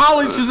Boston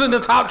College is in the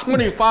top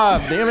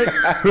 25, damn it.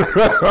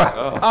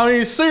 I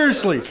mean,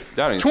 seriously.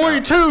 That ain't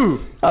 22.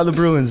 How the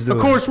Bruins doing?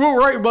 Of course, we're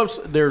right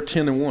above. They're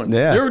 10-1.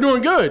 Yeah. They were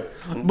doing good.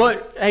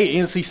 But, hey,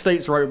 NC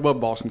State's right above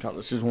Boston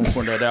College. Just want to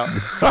point that out.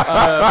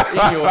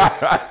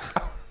 Anyway.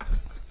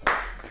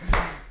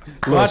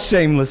 Little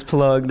shameless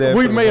plug there.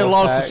 We for the may have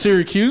lost to Wolfpack.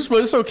 Syracuse,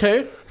 but it's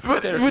okay.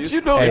 But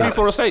you know, Hey,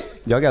 Florida State.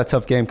 Y'all got a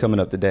tough game coming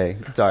up today.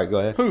 Sorry, go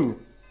ahead. Who?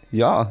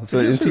 Y'all,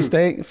 for Who's NC who?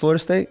 State, Florida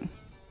State.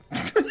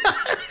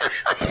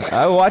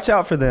 Watch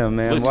out for them,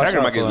 man. Luke Watch Taggart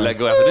out might for get them. let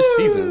go after this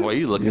season. What are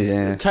you looking?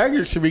 Yeah.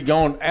 Taggart should be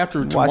gone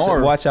after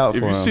tomorrow. Watch out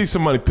if for you them. see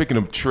somebody picking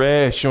up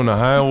trash on the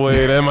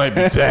highway, that might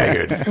be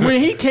Taggart. When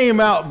he came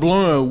out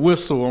blowing a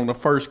whistle on the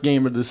first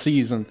game of the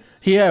season,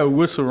 he had a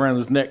whistle around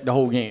his neck the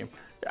whole game.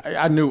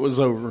 I knew it was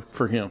over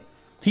for him.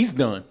 He's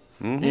done.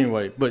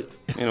 Anyway, but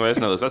Anyway,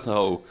 that's the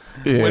whole.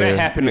 Yeah. When that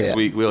happens next Yeah.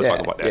 week, we'll Yeah. talk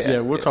about that. yeah,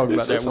 we'll talk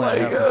about that It's when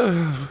it like,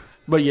 happens.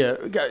 But yeah,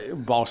 we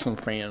got Boston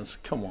fans,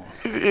 come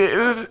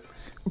on.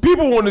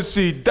 People want to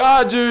see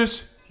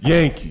Dodgers,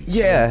 Yankees.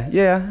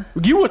 Yeah.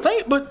 You would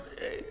think, but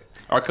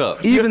Our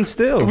cup. Even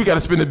still. We got to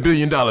spend $1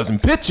 billion in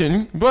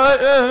pitching,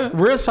 but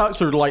Red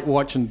Sox are like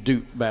watching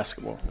Duke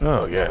basketball.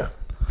 oh yeah.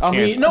 I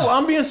mean, no,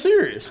 I'm being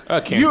serious.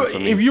 Kansas for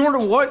me. If you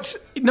want to watch,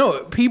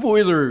 no, people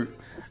either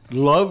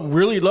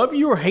really love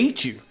you or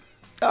hate you.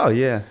 Oh,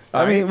 yeah.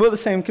 I mean, well, the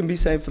same can be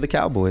said for the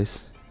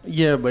Cowboys.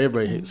 Yeah, but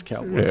everybody hates Yeah,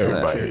 Cowboys.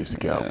 everybody hates the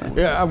Cowboys.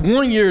 Yeah,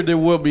 one year there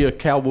will be a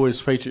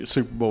Cowboys-Patriots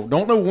Super Bowl.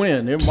 Don't know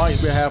when. It might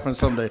be happening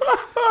someday.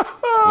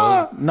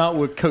 Not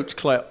with Coach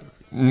Clapp.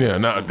 Yeah,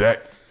 not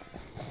that.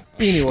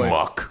 Anyway.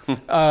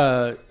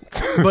 Schmuck.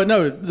 But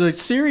no, the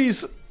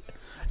series,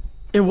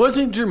 it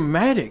wasn't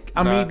dramatic.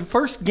 I mean,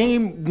 first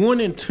game 1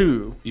 and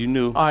 2. You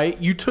knew. All right,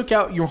 you took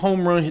out your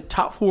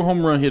top 4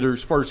 home run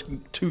hitters first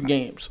 2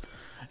 games.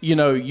 You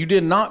know, you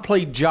did not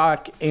play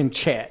Jock and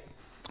Chat.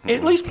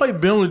 At least play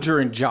Bellinger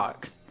and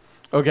Jock.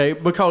 Okay,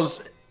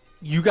 because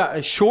you got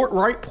a short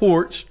right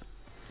porch,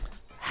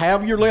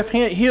 have your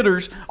left-hand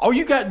hitters. All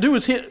you got to do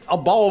is hit a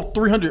ball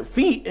 300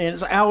 feet and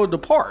it's out of the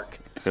park.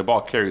 The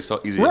ball carries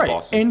so easy to Right,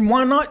 Boston. and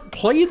why not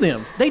play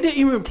them? They didn't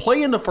even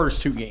play in the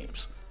first 2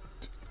 games.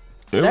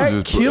 It That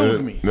was just,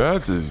 killed me.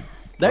 That just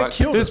That Like,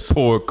 killed his us.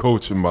 poor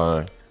coach of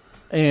mine.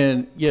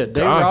 And yeah, Dave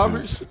Dodgers.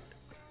 Roberts.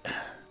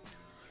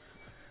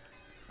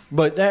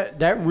 But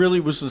that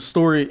really was the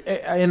story.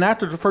 And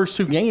after the first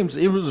 2 games,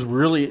 it was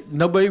really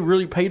nobody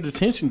really paid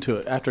attention to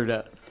it after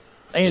that.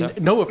 And Yeah.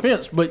 no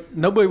offense, but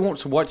nobody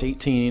wants to watch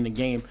 18 in a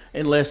game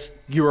unless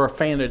you're a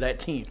fan of that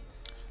team.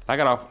 I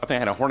got off. I think I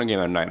had a Hornet game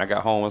that night, and I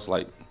got home. It's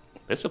like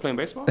they're still playing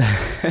baseball. I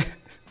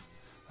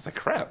was like,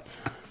 crap.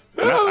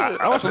 And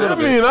I watched a little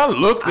bit. mean, I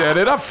looked at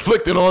it. I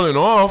flicked it on and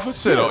off. I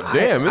said, "Oh,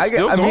 damn, it's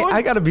still going."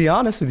 I got to be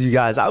honest with you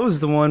guys. I was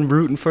the one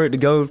rooting for it to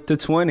go to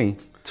 20,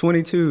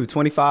 22,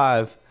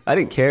 25. I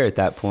didn't care at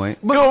that point.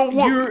 But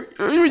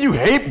you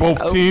hate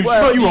both teams,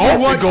 well, but you you hope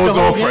watched it goes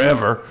the whole on game?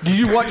 forever. Did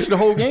you watch the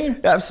whole game?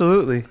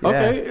 Absolutely. Yeah,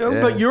 Okay,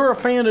 yeah. but you're a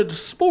fan of the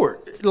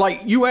sport.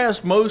 Like you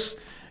ask most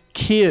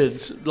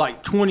kids,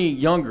 like 20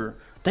 younger,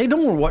 they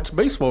don't want to watch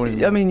baseball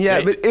anymore. I mean, yeah,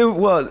 but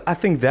I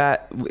think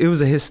that it was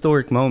a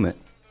historic moment.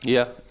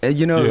 Yeah. And,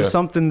 you know, it was Yeah.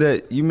 something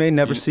that you may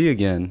never see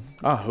again.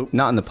 I hope.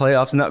 Not in the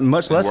playoffs, not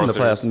much less in the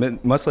World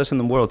playoffs, much less in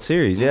the World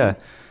Series. Yeah.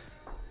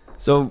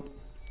 So,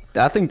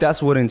 I think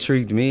that's what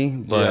intrigued me.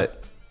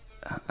 But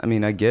I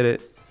mean, I get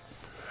it.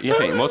 You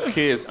think most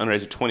kids under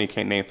age of 20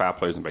 can't name 5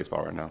 players in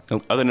baseball right now,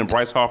 Nope. other than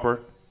Bryce Harper,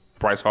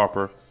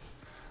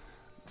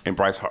 and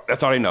Bryce Harper.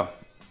 That's all they know.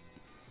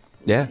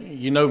 Yeah.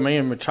 You know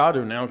Man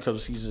Machado now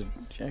because he's a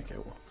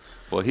jackal.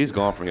 Well, he's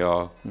gone from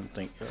y'all.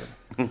 Thank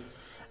God.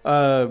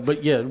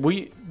 But yeah,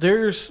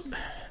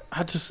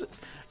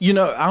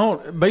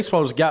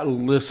 baseball's got to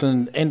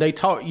listen, and they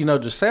talk. You know,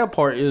 the sad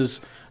part is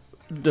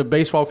the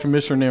baseball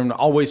commissioner and them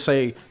always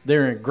say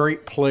they're in a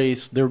great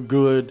place, they're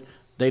good,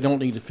 they don't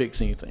need to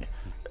fix anything.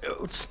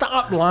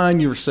 Stop lying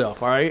to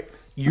yourself, all right?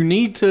 You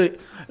need to.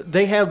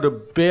 They have the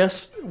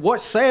best.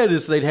 What's sad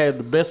is they have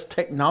the best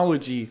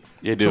technology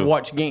They to do.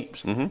 watch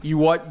games. You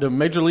watch the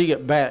Major League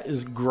at bat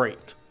is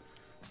great,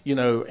 you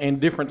know,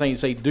 and different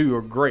things they do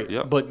are great.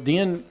 Yep. But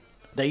then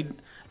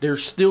they're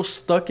still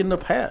stuck in the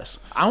past.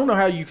 I don't know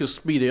how you can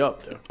speed it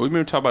up though. We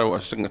remember talking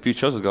about a few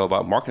shows ago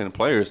about marketing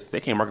players.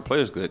 They can't market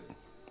players good.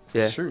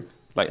 Yeah. It's true.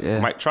 Like Yeah.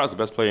 Mike Trout's the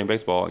best player in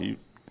baseball.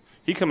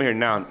 He come here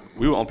now.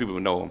 We want people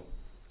to know him.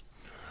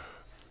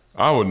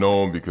 I would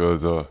know him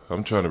because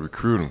I'm trying to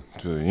recruit him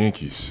to the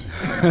Yankees.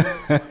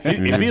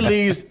 If he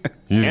leaves,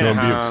 He's going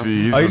to be a Anaheim-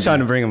 fee. He's Are you gonna trying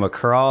to bring him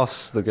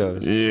across the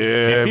coast? be-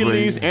 Yeah, if he but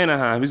leaves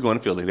Anaheim, he's going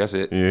to Philly. That's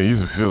it. yeah,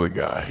 he's a Philly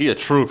guy. He a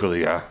true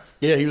Philly guy.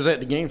 Yeah, he was at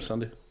the game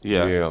Sunday.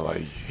 Yeah. Yeah,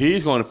 like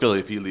He's going to Philly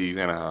if he leaves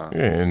Anaheim.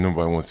 yeah,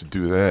 nobody wants to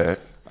do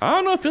that. I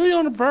don't know. Philly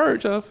on the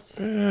verge of.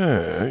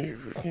 Yeah,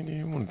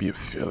 you want to be a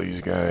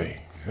Phillies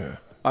guy. Yeah.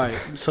 All right,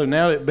 so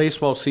now that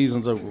baseball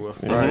season's over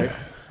with, right?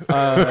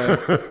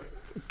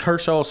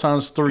 Kershaw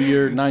signs a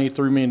 3-year,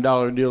 $93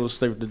 million deal to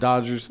stay with the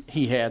Dodgers.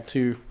 He had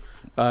to.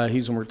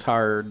 He's a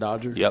retired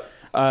Dodger. Yep.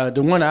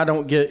 The one I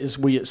don't get is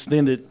we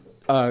extended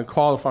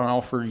qualifying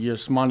offer to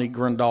Yasmani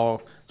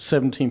Grandal,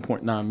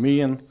 $17.9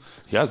 million.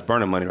 Yeah, that's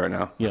burning money right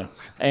now. Yeah.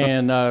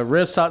 And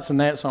Red Sox and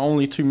Nats are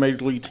only two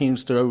major league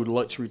teams to owe the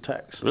luxury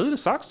tax. Really, the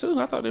Sox too?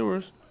 I thought they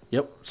were.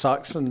 Yep,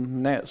 Sox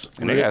and Nats.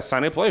 And they got to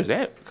sign their players.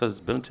 That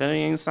because Benintendi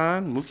ain't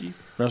signed. Mookie.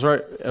 That's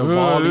right. This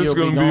Eovaldi is will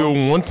going to be gone.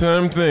 a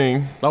one-time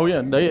thing. Oh, yeah.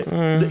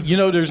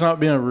 There's not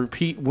been a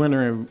repeat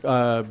winner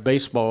in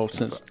baseball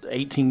since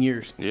 18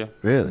 years. Yeah.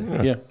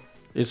 Really? Yeah.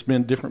 It's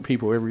been different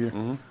people every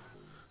year.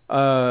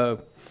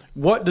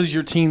 What does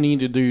your team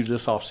need to do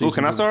this offseason? Ooh,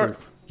 can I to start?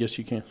 improve? Yes,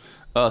 you can.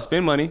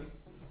 Spend money.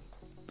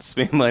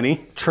 Spend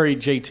money.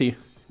 Trade JT.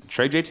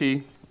 Trade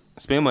JT.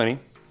 Spend money.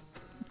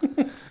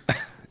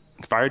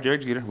 Fire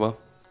Derek Jeter. Well,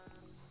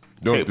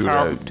 Don't do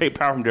that. Take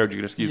power from Derek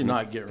Jeter. Excuse You're me.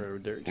 not getting rid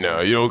of Derek Jeter. No,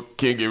 you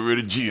can't get rid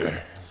of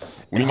Jeter.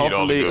 We And need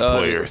all the hopefully, good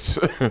players.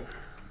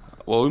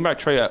 Well, we might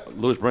trade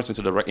Lewis Brinson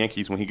to the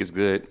Yankees when he gets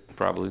good,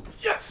 probably.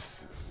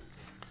 Yes.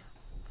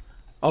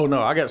 Oh,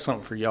 no, I got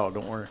something for y'all.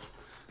 Don't worry.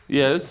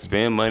 Yeah, let's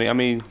spend money. I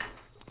mean,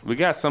 we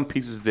got some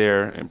pieces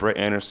there, and Brett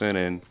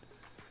Anderson,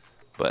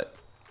 but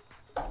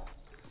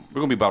we're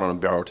gonna be about on a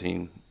barrel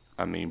team.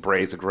 I mean,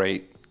 Braves are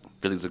great,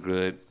 Phillies are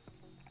good.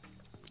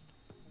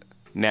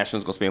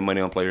 Nationals gonna spend money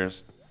on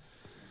players,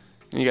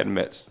 and you got the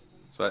Mets.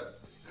 But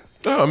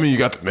No, I mean, you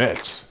got the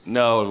Mets.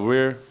 no,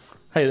 we're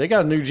Hey, they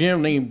got a new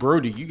GM named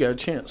Brody. You got a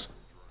chance.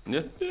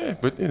 yeah. Yeah,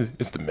 but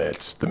it's the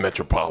Mets, the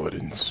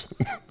Metropolitans.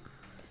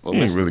 Well, He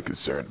ain't Mets- really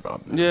concerned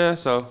about that. Yeah,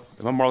 so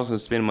if I'm Marlins, gonna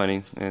spend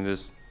money and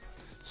just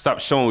stop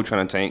showing we're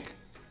trying to tank.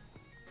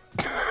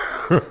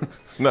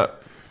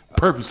 Not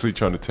purposely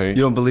trying to tank.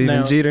 You don't believe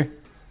Now- in Jeter?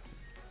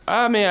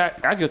 I mean,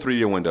 I give a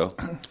 3-year window.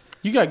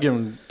 You got to give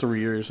him 3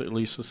 years at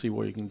least to see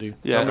what he can do.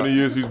 Yeah, How many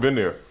years he's been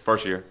there?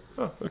 first year.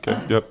 Oh, okay.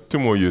 Yep. 2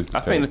 more years. To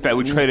I think the tank. fact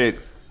we traded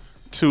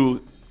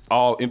 2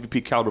 all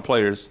MVP caliber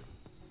players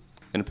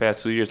in the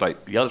past 2 years,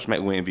 like Yelich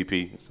might win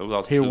MVP, so we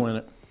lost He'll 2 win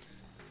it.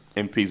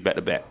 MVPs back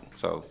to back.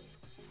 So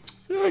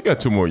Yeah, I got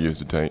 2 more years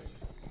to tank.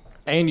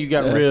 And you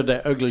got rid of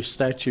that ugly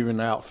statue in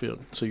the outfield.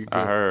 So you're good.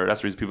 I heard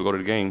that's the reason people go to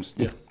the games.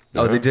 Yeah.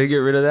 Oh, they did get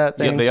rid of that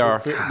Yeah, thing? they are.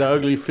 The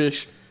ugly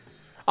fish.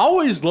 I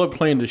always love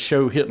playing the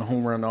show, hitting a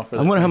home run off of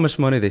I it. wonder how much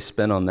money they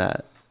spent on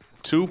that.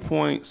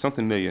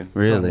 2-point-something million.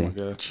 Really? Oh, my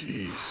God.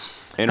 Jeez.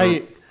 And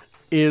Hey,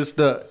 is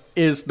the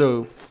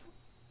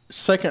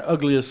second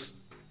ugliest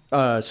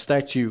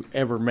statue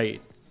ever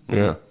made?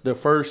 Yeah. The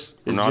first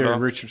is Ronaldo? Jerry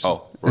Richardson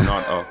Oh,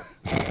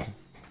 Ronaldo.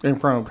 in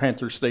front of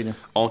Panther Stadium.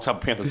 On top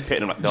of Panthers petting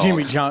them like dogs.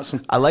 Jimmy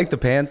Johnson. I like the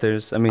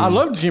Panthers. I mean, I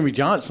love Jimmy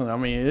Johnson. I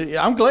mean,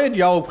 I'm glad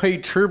y'all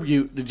paid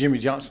tribute to Jimmy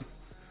Johnson.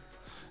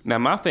 Now,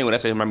 my thing with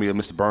that say remind me of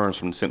Mr. Burns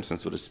from The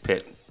Simpsons with his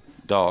pet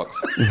dogs.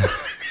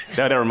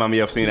 that remind me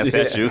of seeing that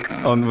statue.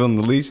 on the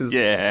leashes.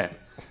 Yeah.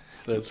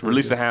 That's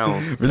Release the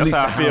hounds. Release That's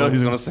how I the feel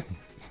he's hounds. going to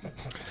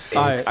say.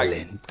 All right.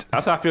 Excellent.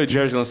 That's how I feel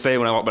Jerry's going to say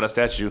when I walk by that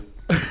statue.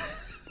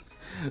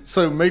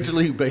 So Major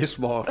League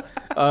Baseball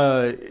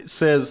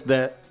says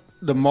that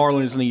the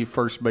Marlins need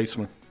first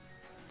baseman.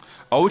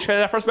 Oh, we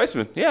traded that first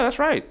baseman. Yeah, that's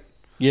right.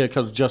 Yeah,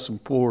 because Justin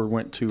Poor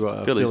went to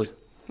Philly. Phillies.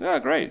 Yeah,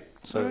 great.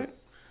 So- All right.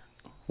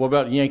 What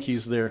about the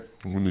Yankees there?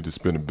 We need to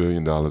spend $1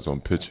 billion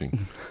on pitching.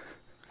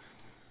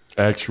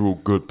 Actual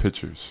good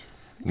pitchers.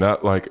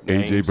 Not like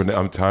AJ Names. Burnett.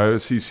 I'm tired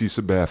of CC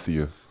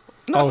Sabathia.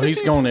 No, He's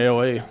CC going to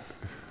L.A.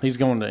 He's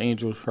going to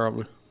Angels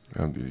probably.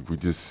 We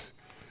just,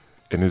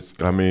 and it's,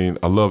 I mean,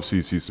 I love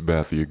CC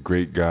Sabathia.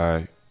 Great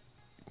guy.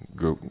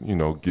 Go,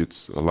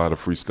 gets a lot of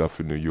free stuff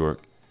in New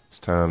York. It's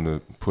time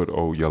to put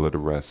old Yeller to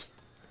rest.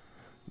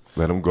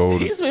 Let him go.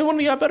 He's been one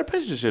of y'all better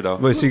pitchers this year, though.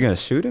 Wait, so you're going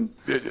to shoot him?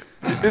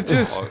 It's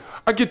just,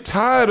 I get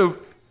tired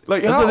of,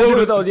 like, That's how what they do old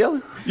with is- Old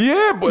Yeller.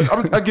 Yeah,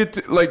 but I get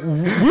to, like,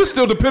 we're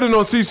still depending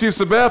on CC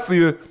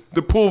Sabathia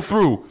to pull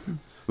through.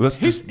 Let's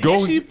He just go.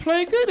 actually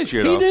played good this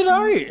year, He though. did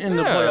all right in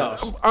the Yeah.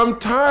 playoffs. I'm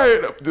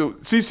tired.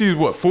 CC is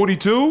what,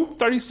 42?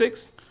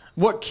 36.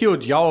 What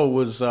killed y'all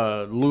was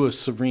Luis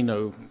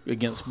Severino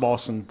against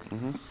Boston.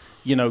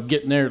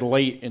 Getting there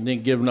late and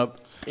then giving up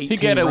 18 He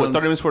got it, runs.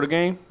 30 minutes for the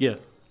game? Yeah.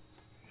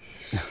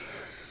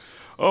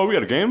 Oh, we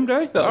got a game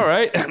today? All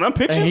right. And I'm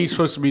pitching. And he's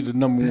supposed to be the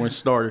number one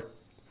starter.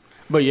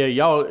 But yeah,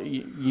 y'all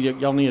need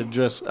to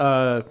adjust.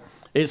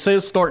 It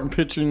says starting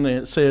pitching,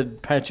 and it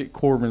said Patrick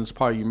Corbin's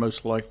probably your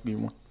most likely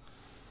one.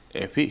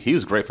 If he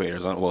was great for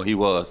Arizona. Well, he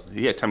was.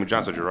 He had Tommy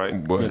John surgery,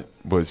 right?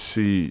 But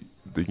see,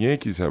 the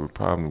Yankees have a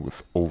problem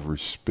with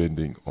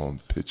overspending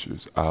on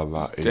pitchers, a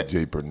la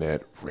AJ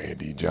Burnett,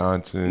 Randy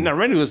Johnson. No,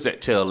 Randy was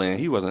at tail end.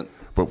 He wasn't.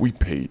 But we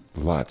paid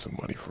lots of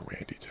money for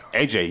Randy Johnson.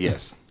 AJ,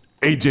 yes.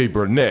 AJ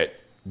Burnett,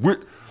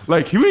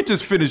 he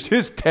just finished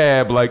his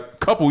tab like a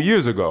couple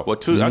years ago. Well,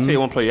 I'll tell you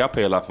one player I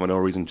pay a lot for no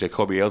reason,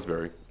 Jacoby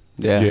Ellsbury.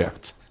 Yeah.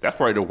 That's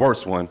probably the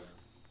worst one.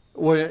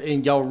 Well,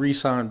 and y'all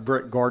re-signed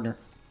Brett Gardner.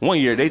 1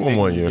 year, they think.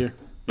 1 year.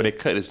 But they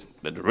cut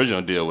the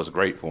original deal was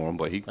great for him,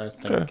 but he.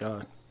 Thank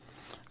God.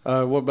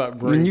 What about I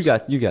Braves? mean, you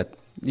got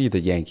You're the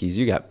Yankees.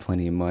 You got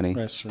plenty of money.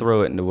 That's true.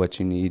 Throw it into what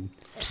you need.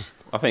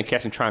 I think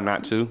Caston trying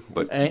not to,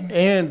 but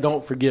And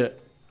don't forget,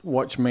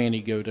 watch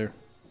Manny go there.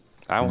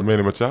 I would.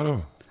 Manny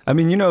Machado. I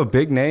mean, a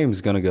big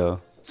name's going to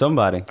go.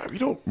 Somebody. We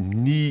don't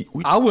need.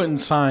 I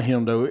wouldn't sign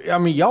him though. I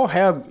mean,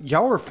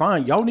 y'all are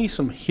fine. Y'all need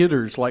some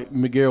hitters like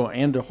Miguel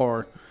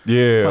Andujar.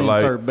 Yeah, playing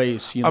like third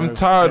base. You know, I'm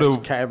tired that's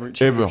of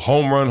coverage. every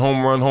home run.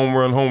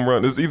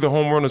 It's either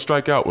home run or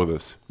strike out with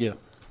us. Yeah.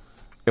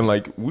 And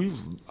like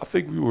I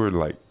think we were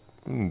like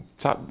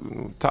top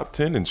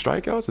 10 in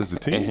strikeouts as a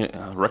team.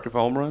 And, record for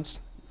home runs.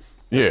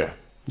 Yeah,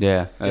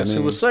 Yeah. Yes,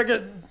 it was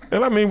second.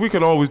 and I mean we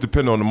can always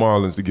depend on the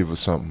Marlins to give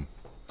us something.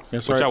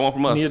 That's What right. y'all want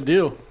from us? Need a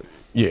deal.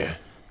 Yeah,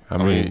 I I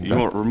mean mean, you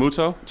want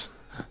Ramuto?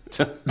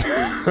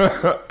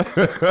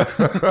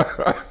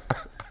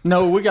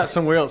 No, we got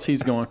somewhere else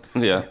he's going.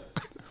 Yeah.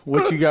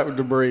 What you got with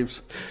the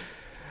Braves?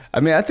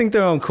 I mean, I think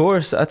they're on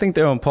course. I think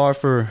they're on par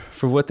for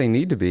what they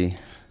need to be.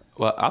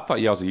 Well, I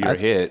thought y'all was a year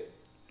ahead.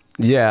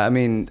 Yeah, I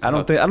mean, I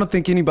don't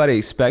think anybody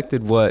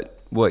expected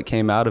what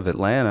came out of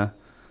Atlanta.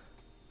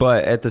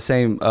 But at the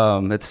same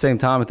time,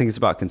 I think it's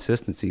about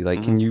consistency.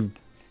 Like, can you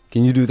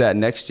do that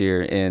next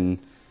year in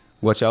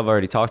what y'all have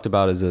already talked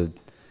about is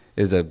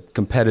a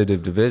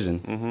competitive division?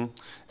 Mm-hmm.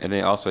 And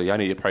then also, y'all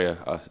need probably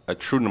a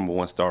true number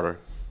one starter.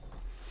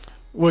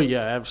 Well,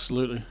 yeah,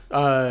 absolutely.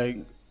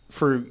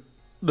 For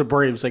the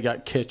Braves, they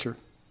got catcher,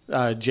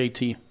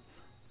 JT.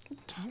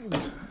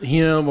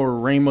 Him or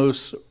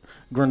Ramos,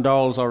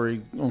 Grandal's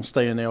already going to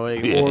stay in L.A.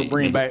 Yeah, or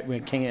bring he- back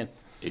McCann.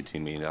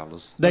 $18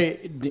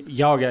 million.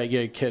 Y'all got to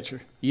get a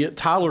catcher. Yeah,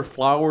 Tyler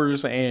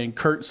Flowers and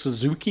Kurt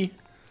Suzuki.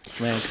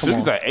 Man, come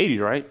Suzuki's on. like 80,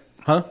 right?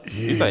 Huh?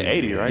 He's like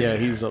 80, right? Yeah,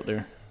 he's up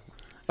there.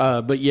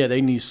 But yeah, they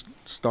need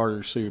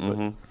starters too.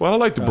 But well, I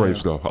like the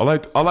Braves though. I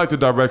like the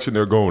direction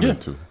they're going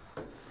into.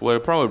 Well, the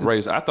problem with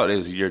Braves, I thought it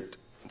was a year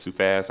too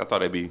fast. I thought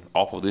they'd be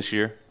awful this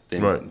year.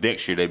 Then Right.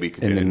 next year they'd be And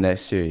contending. then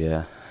next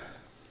year,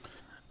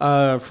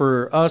 yeah.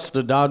 For us,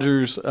 the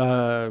Dodgers,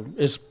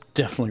 it's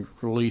definitely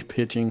relief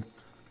pitching.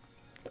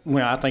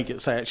 Well, I think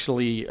it's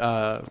actually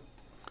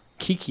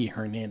Kiki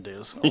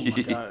Hernandez. Oh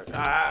my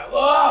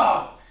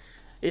God!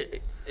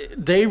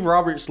 Dave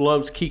Roberts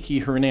loves Kiki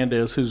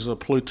Hernandez, who's a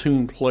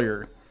platoon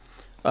player.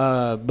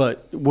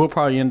 But we'll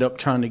probably end up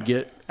trying to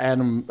get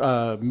Adam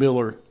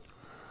Miller.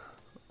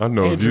 I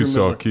know if Andrew you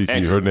saw Miller. Kiki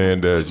Andrew.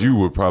 Hernandez, you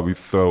would probably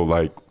throw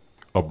like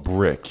a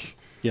brick.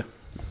 Yeah.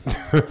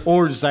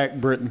 Or Zach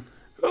Britton.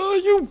 Oh,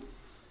 you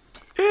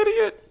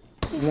idiot!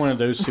 One of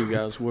those two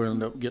guys will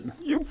end up getting.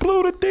 You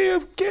blew the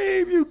damn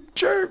game, you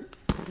jerk!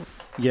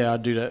 Yeah, I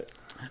do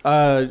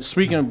that.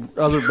 Speaking of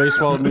other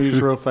baseball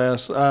news real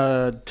fast,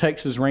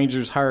 Texas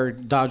Rangers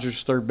hired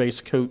Dodgers third base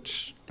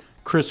coach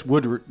Chris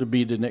Woodward to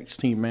be the next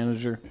team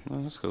manager.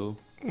 Oh, that's cool.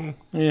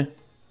 Yeah.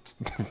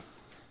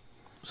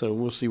 So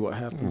we'll see what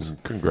happens.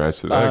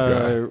 Congrats to that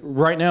guy.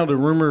 Right now, the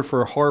rumor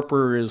for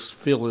Harper is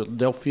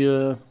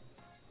Philadelphia.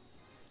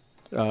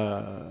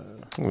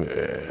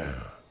 Yeah.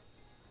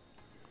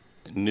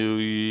 New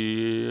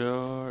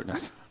York.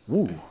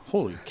 Ooh,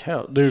 holy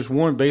cow. There's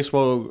one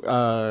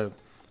baseball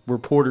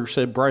reporter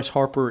said Bryce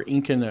Harper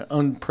inking an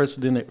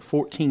unprecedented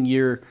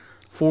 14-year,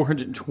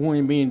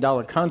 $420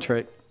 million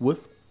contract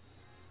with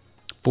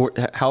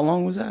How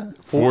long was that?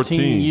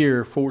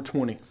 14-year,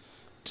 420.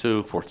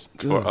 To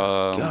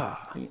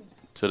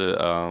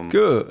the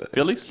Good.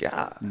 Phillies,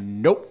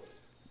 Nope.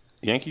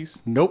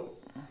 Yankees, Nope.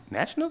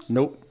 Nationals,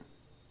 Nope.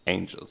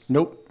 Angels,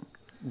 Nope.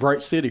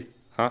 Right City.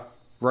 huh?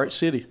 Right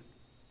City.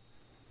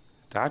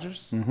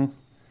 Dodgers.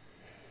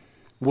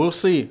 We'll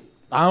see.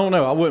 I don't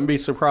know. I wouldn't be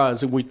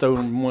surprised if we throw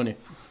them money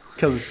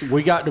because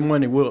we got the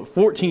money.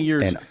 14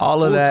 years. And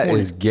all of that 420.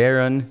 is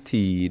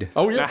guaranteed.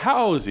 Oh, Now, yeah.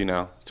 how old is he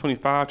now?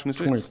 25,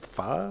 26?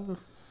 25?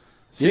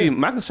 See, Yeah.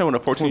 my concern with a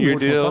 14-year 24,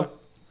 deal, 25.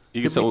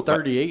 you Could get so be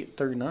 38,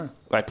 39.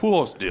 like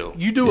Pujols deal.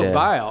 You do a Yeah.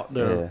 buyout,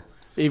 though.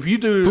 Yeah. If you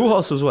do.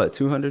 Pujols was what,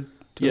 200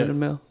 Yeah.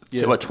 mil?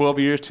 So about 12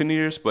 years, 10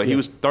 years, but he Yeah.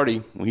 was 30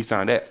 when he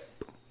signed that.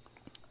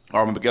 I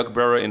remember Miguel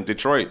Cabrera in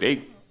Detroit.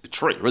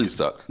 Detroit really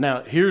suck.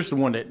 Now, here's the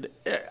one that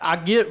I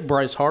get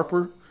Bryce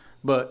Harper,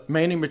 but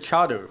Manny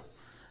Machado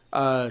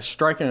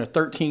striking a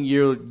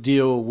 13-year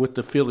deal with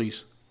the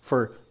Phillies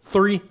for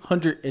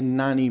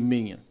 $390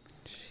 million.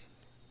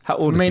 How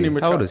old is Manny he?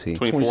 Machado. How old is he?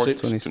 24,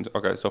 26.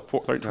 Okay, so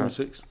 39.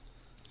 26.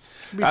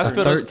 I just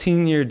feel this-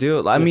 13-year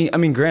deal. I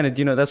mean, granted,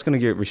 that's going to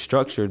get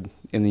restructured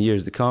in the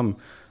years to come,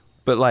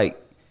 but like,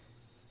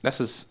 that's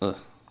his.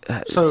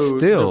 So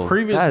still, the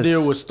previous that's-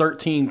 deal was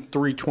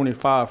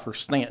 $13,325 for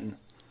Stanton.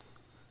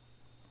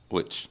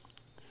 Which,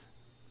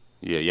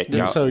 yeah.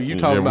 And so you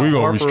talking about we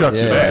gonna Harper,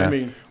 restructure Yeah. that. I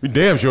mean, We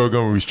damn sure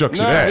gonna restructure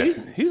no, that.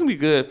 he's gonna be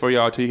good for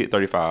y'all till you hit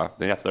 35.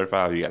 Then after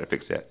 35, you got to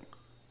fix that.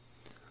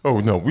 Oh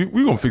no, we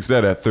gonna fix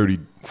that at 30.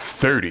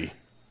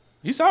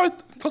 He's always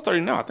close to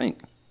 30 now, I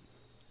think.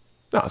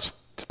 Nah,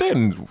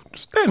 Stanton's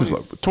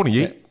like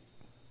 28.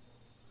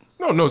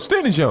 No,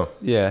 Stanton's young.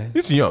 yeah,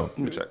 He's young. Let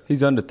me check.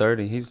 he's under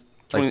 30. He's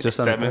like just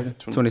under 27,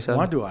 30. 27.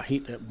 why do I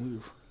hate that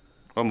move?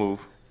 I'll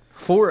move.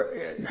 For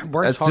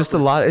Bryce That's just a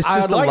lot. It's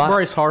just I like a lot.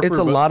 Bryce Harper. It's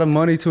a but- lot of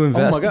money to Oh my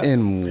invest God.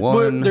 in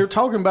one. But they're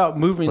talking about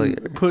player.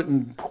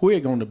 putting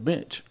Puig on the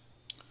bench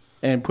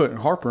and putting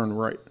Harper on the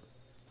right.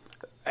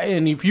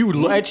 And if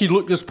you actually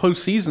look this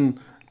postseason,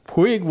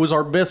 Puig was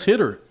our best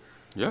hitter.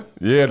 Yeah.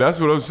 Yeah, that's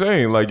what I'm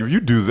saying. Like, if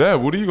you do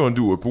that, what are you going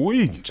to do with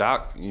Puig?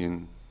 Jock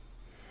and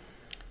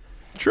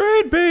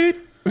Trade bait.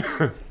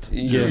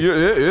 Yeah.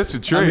 It's a I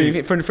trade.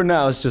 mean, for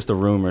now, it's just a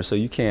rumor, so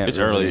you can't. it's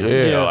really-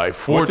 early. yeah, like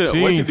Wait till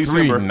 14,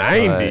 December.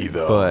 390,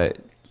 though. But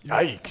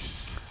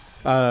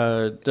Yikes.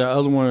 The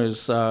other one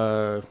is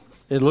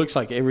it looks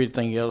like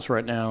everything else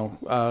right now.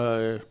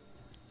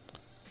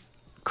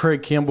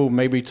 Craig Kimbrell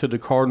maybe to the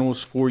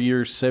Cardinals, 4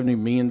 years, $70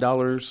 million.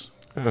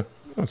 Yeah,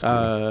 that's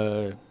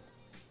cool.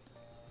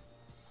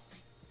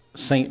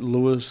 St.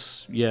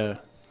 Louis, yeah.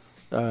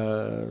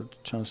 Trying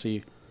to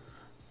see.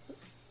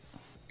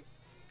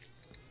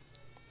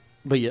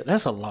 But yeah,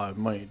 that's a lot of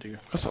money, dude.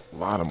 That's a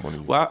lot of money.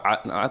 Well,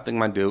 I think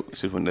my deal,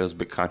 since when there's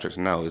big contracts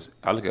now, is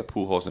I look at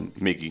Pujols and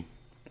Mickey.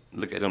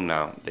 Look at them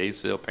now. They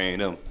still paying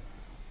them.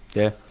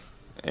 yeah,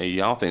 And I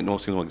don't think no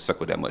team's going to get stuck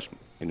with that much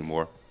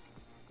anymore.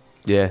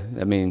 yeah.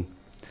 I mean,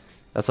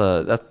 that's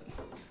a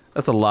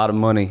lot of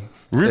money.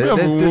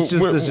 Remember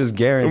This just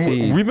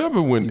guaranteed.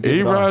 Remember when get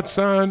it A-Rod all.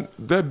 signed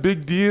that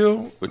big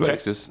deal? With Like,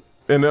 Texas,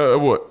 And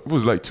what? It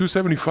was like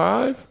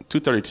 275?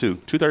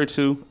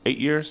 232, 8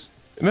 years.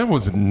 And that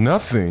was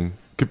nothing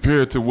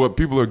compared to what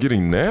people are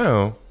getting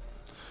now.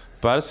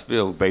 But I just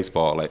feel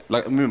baseball, like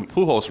I remember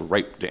Pujols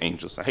raped the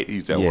Angels. I hate to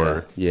use that yeah,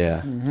 word.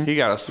 yeah. He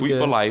got a suite Yeah.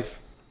 for life.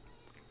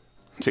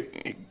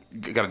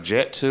 Got a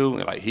jet too,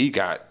 and like he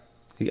got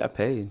He got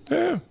paid.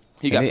 Yeah.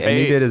 he got and paid. and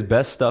he did his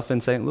best stuff in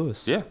St.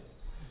 Louis. Yeah,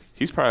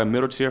 he's probably a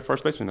middle tier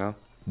first baseman now.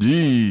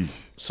 Yee.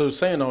 So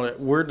saying on it,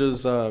 where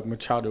does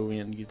Machado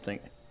end, you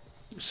think?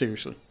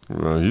 Seriously.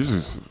 Well, he's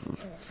just,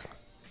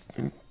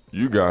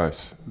 you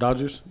guys.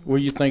 Dodgers? Where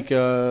you think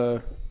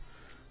y'all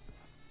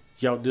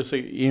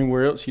disagree?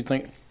 Anywhere else you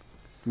think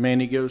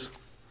Manny goes?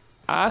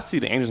 I see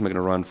the Angels making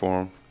a run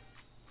for him.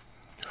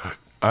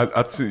 I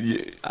don't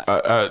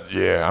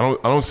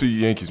see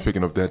Yankees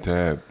picking up that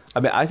tab.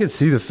 I mean, I could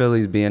see the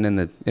Phillies being in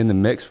the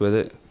mix with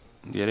it.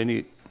 Yeah, they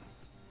need.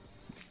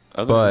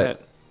 Other But- than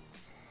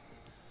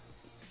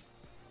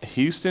that,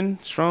 Houston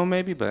strong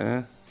maybe,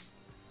 but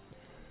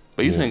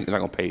Houston ain't not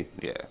gonna pay.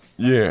 Yeah.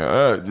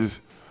 Yeah, just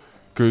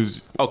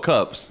because Oh,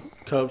 Cubs.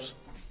 Cubs.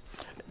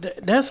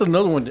 That's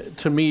another one that,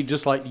 to me,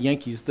 just like the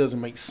Yankees, doesn't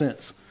make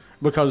sense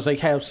because they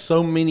have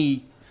so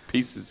many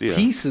Pieces. Yeah.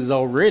 pieces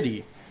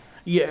already.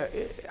 Yeah,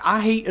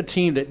 I hate a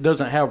team that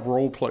doesn't have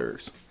role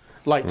players.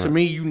 Like, to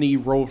me, you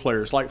need role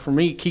players. Like, for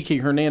me, Kiki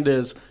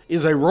Hernandez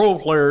is a role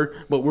player,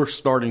 but we're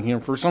starting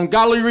him for some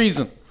godly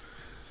reason.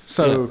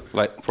 So,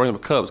 Like for example,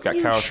 Cubs got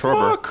You Kyle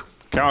schmuck. Schwarber.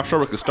 Kyle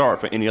Schwarber could start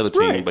for any other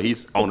team, Right. but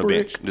he's on the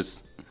bench. Brick.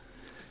 Just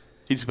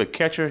he can play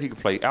catcher. He can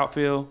play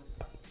outfield.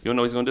 You don't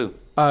know what he's gonna do.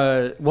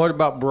 what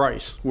about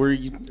Bryce?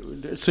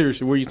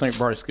 Seriously, where do you think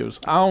Bryce goes?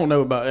 I don't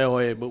know about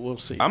L.A., but we'll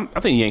see. I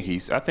think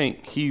Yankees. I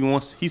think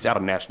he's out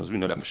of Nationals. We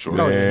know that for sure.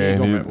 No, yeah, he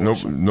man, ain't going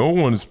back to no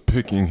one's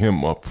picking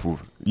him up for.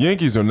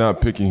 Yankees are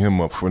not picking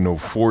him up for no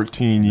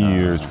 14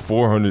 years,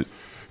 400.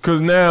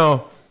 Because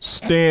now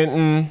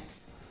Stanton,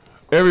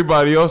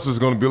 everybody else is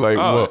going to be like,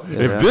 well,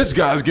 if this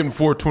guy's getting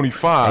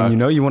 425,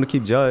 And you want to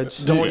keep Judge.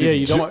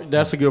 you don't.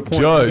 That's a good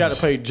point. Judge. You got to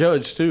pay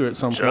Judge too at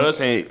some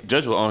point.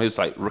 Judge was on his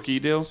like rookie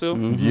deal still.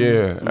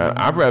 yeah,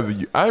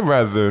 I'd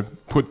rather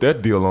put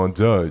that deal on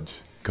Judge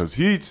because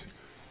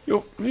he'll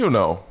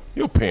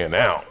pan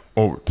out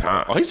over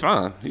time. Oh, he's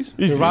fine. He's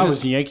If I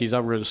was the Yankees, I'd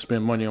rather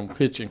spend money on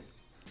pitching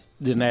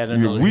than add Yeah,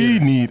 another. we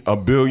hitter. need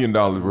 $1 billion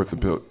worth of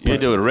bill. yeah.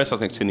 Do the rest. I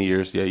think 10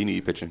 years. Yeah, you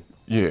need pitching.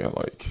 Yeah,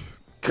 like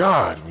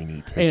God, we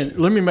need pitching. And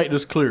let me make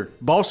this clear: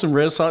 Boston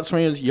Red Sox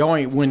fans, y'all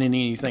ain't winning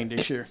anything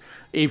this year.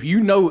 If you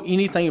know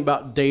anything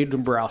about Dave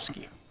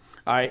Dombrowski,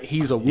 all right,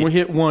 he's a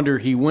one-hit wonder.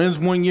 He wins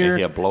 1 year, And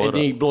he'll blow it and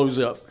then up. he blows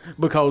up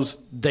because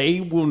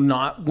they will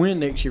not win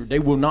next year. They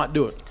will not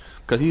do it.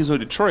 Because he was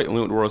with Detroit when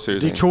we went to the World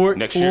Series. Detroit,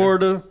 next year.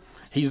 Florida,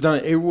 he's done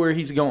it everywhere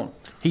he's gone.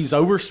 He's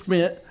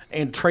overspent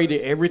and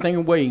traded everything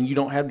away, and you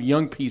don't have the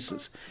young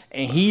pieces.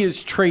 And he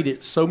has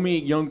traded so many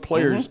young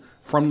players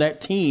from that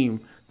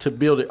team to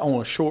build it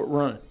on a short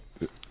run.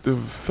 The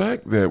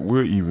fact that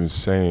we're even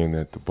saying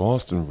that the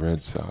Boston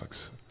Red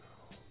Sox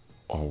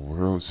are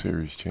World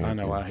Series I champions.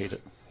 know, I hate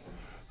it.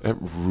 That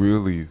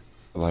really,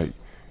 like,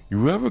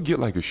 you ever get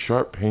like a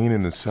sharp pain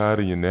in the side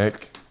of your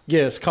neck?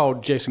 Yeah, it's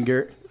called Jason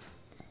Garrett.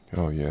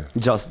 Oh yeah.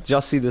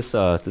 Just see this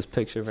this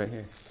picture right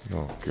here.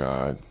 Oh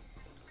God.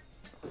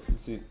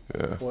 Yeah.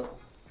 What?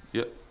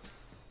 Yep.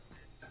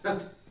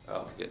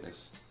 Oh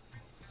goodness.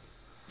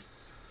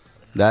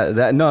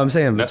 I'm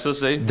saying That's what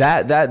they-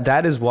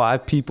 that is why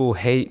people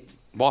hate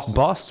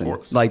Boston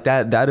sports. Like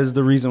that is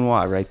the reason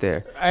why right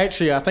there.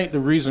 Actually, I think the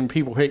reason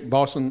people hate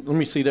Boston. Let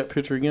me see that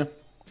picture again,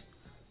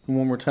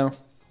 one more time.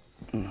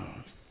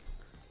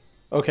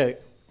 Okay,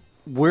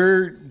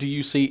 where do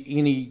you see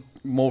any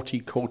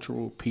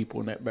multicultural people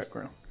in that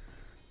background?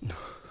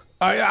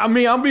 I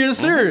mean, I'm being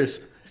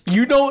serious.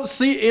 You don't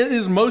see it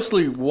is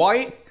mostly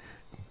white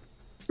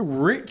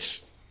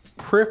rich,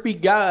 preppy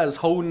guys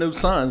holding those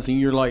signs, and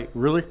you're like,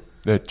 really?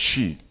 That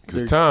cheat.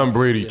 Because They're Tom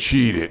Brady yeah.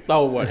 cheated.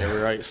 Oh,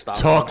 whatever, right? Stop.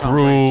 Tuck Tom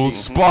Brady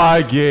rules, cheating.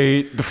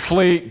 Spygate,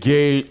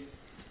 Deflategate.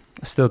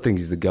 I still think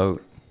he's the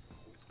GOAT.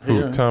 Who,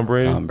 Yeah. Tom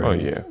Brady? Tom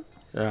Brady. Oh, yeah.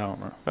 Yeah, I don't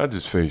know. I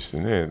just faced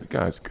him. Yeah, the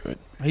guy's good.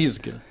 He's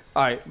good.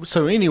 All right.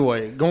 So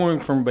anyway, going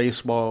from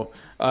baseball,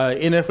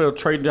 NFL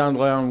trade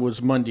deadline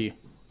was Monday.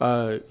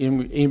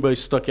 Anybody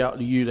stuck out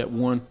to you that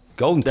won?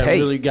 Golden That Tate.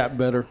 really got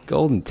better.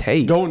 Golden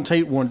Tate. Golden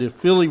Tate won. Did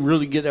Philly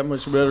really get that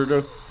much better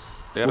though?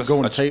 They had We're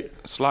going to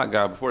Tate. slot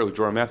guy before it was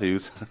Jordan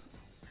Matthews.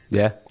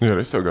 Yeah. Yeah,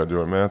 they still got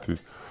Jordan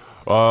Matthews.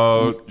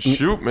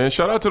 Shoot, man.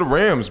 Shout out to the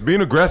Rams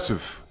being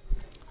aggressive.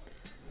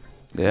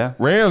 Yeah.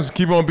 Rams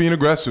keep on being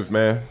aggressive,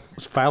 man.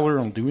 Was Fowler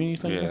on do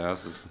anything? Yeah,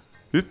 that's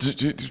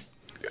just,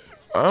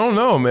 I don't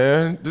know,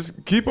 man.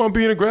 Just keep on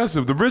being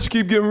aggressive. The rich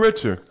keep getting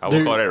richer. I would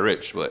Dude. call that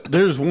rich, but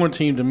There's one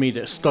team to me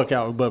that stuck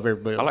out above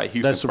everybody else. I like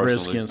Houston That's the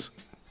personally. Redskins.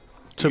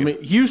 To me,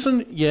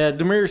 Houston, yeah,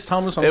 Demaryius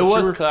Thomas. I'm it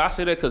was. sure. Cause I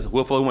say that because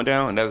Will Fuller went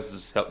down, and that's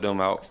just helped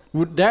them out.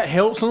 That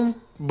helps him,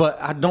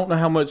 but I don't know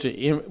how much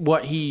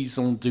what he's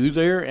gonna do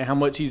there and how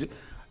much he's.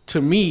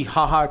 To me,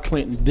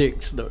 Clinton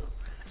Dix though,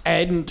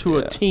 adding to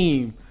a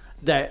team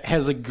that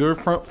has a good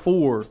front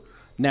four.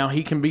 Now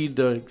he can be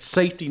the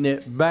safety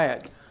net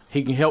back.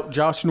 He can help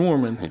Josh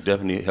Norman. It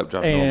definitely helped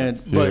Josh Norman.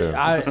 And but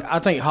Yeah. I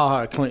think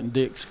Clinton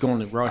Dix going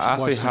to rush. I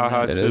say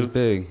Ha-Ha That too. is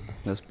big.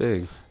 That's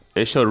big.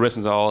 They showed the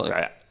Redskins all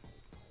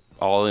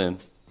in.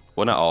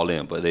 Well, not all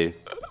in, but they.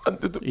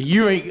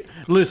 You ain't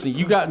listen.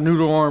 You got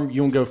noodle arm.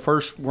 You gonna go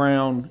first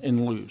round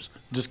and lose.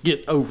 Just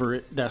get over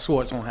it. That's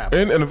what's gonna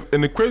happen.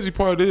 And the crazy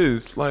part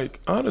is,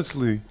 like,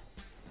 honestly,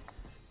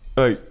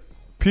 like,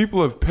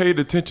 people have paid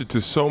attention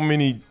to so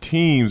many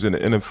teams in the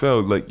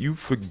NFL. Like, you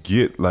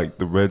forget, like,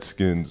 the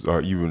Redskins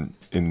are even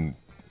in,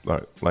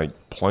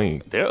 like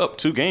playing. They're up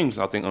 2 games,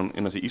 I think, on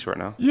NFC East right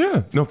now.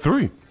 Yeah, no,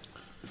 3.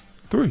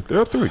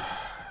 They're up 3.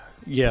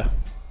 Yeah.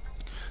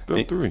 They're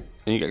up 3.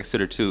 And you got to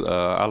consider too.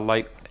 I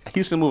like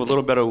Houston move a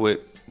little better with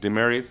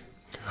Demaryius.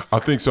 I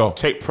think so.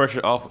 Take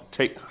pressure off.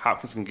 Take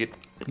Hopkins can get.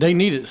 They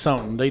needed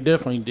something. They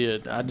definitely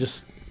did. I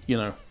just,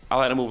 I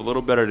like to move a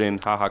little better than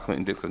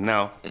Clinton Dix because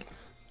now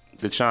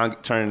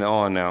Deshaun turning it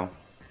on now.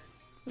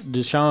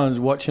 Deshaun's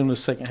watching the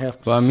second half.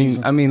 Of Well, the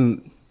season. I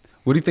mean,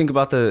 what do you think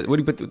about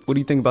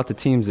the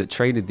teams that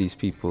traded these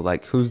people?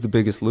 Like, who's the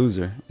biggest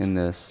loser in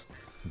this?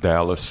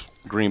 Dallas.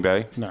 Green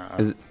Bay. nah.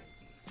 Is it?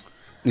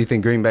 You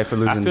think Green Bay for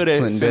losing I feel they're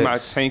Clinton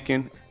Dix?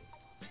 semi-tanking.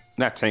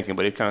 Not tanking,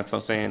 but they kind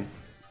of saying.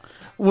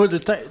 Well,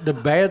 the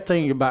bad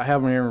thing about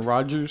having Aaron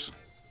Rodgers,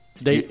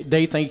 they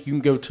think you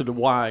can go to the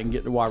Y and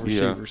get the wide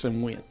receivers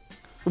and win,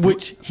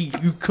 which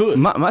you could.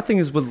 My thing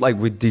is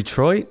with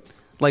Detroit.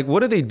 Like,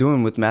 what are they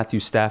doing with Matthew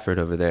Stafford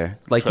over there?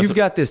 Like, you've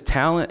got this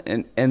talent,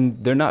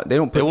 and they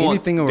don't put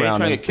anything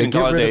around trying him. to They get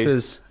get rid Galladay. of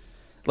his.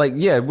 Like,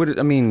 yeah.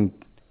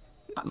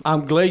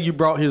 I'm glad you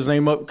brought his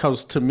name up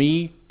because to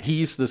me,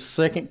 he's the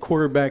second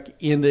quarterback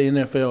in the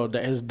NFL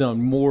that has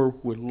done more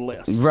with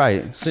less.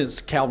 Right.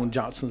 Since Calvin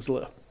Johnson's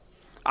left.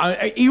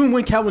 Even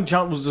when Calvin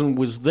Johnson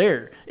was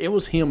there, it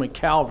was him and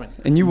Calvin.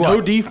 And you no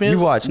watch, defense, you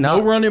watch now,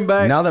 no running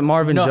back. Now that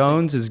Marvin nothing.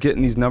 Jones is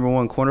getting these number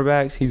 1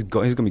 cornerbacks, he's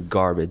going to be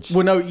garbage.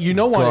 Well, no, you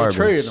know why Garbage. they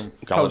traded him?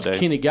 Because Galladay.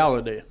 Kenny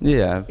Galladay.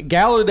 Yeah.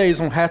 Galladay's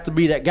gonna have to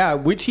be that guy,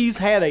 which he's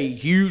had a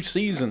huge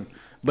season,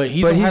 but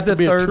he's gonna have to the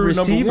be a third true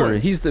receiver.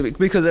 number one.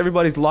 Because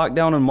everybody's locked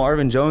down on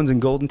Marvin Jones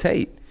and Golden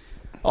Tate.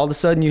 All of a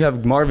sudden, you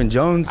have Marvin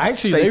Jones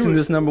Actually, they facing were-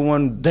 this number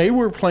 1. They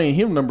were playing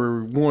him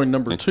number 1,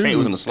 number And 2, Tate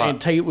was in the slot.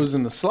 and Tate was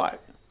in the slot.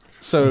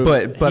 So,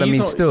 But I he's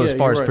mean, on- still, as yeah,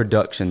 far you're as right.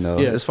 production, though,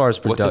 Yeah. as far as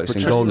What's the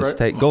production,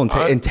 production, Golden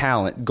Tate, I- and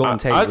talent, Golden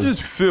Tate. I was-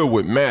 just feel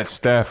with Matt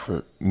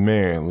Stafford,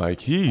 man, like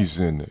he's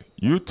in it.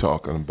 You're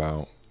talking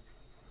about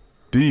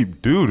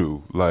deep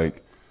doo-doo.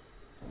 Like,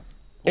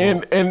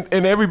 and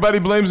everybody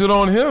blames it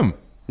on him.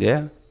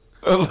 yeah.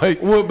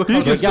 Like, Well, because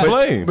he gets he the got-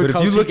 blame. but- But if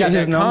Because you he look got at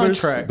his that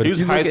numbers, contract. but He if was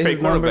you the look highest at paid his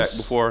quarterback numbers,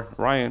 before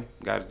Ryan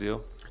got his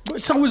deal.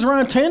 But so was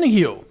Ryan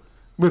Tannehill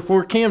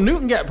before Cam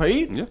Newton got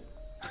paid. Yeah.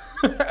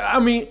 I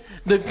mean,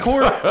 the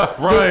core.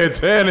 Ryan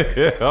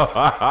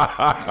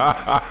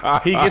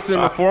Tannehill. He gets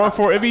in the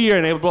 4-on-4 every year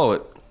and they blow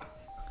it.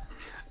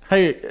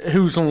 Hey,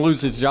 who's gonna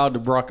lose his job to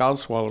Brock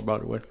Osweiler? By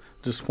the way,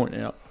 just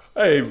pointing out.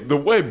 Hey, the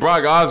way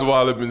Brock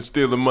Osweiler been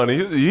stealing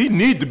money, he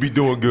need to be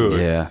doing good.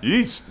 Yeah.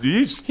 He's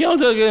He don't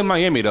do it good in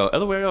Miami though.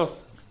 Everywhere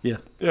else, Yeah.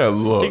 yeah. they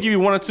Look, give you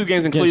 1 or 2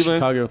 games in Against Cleveland.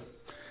 Chicago.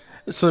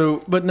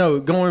 So, but no,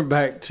 going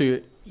back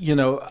to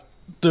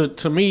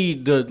to me,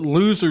 the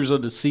losers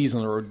of the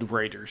season are the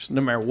Raiders. No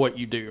matter what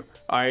you do,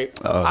 I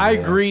yeah.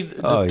 agree.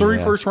 The 3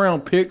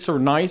 first-round picks are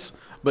nice,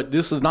 but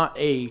this is not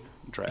a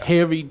Draft.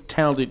 heavy,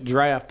 talented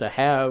draft to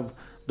have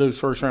those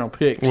first-round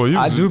picks. well,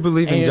 I do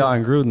believe in And-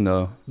 John Gruden,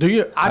 though. Do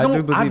you? I do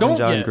believe I in don't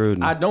John yet.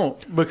 Gruden. I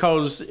don't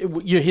because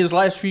his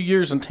last few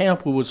years in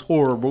Tampa was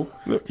horrible.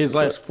 His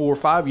last 4 or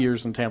 5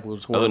 years in Tampa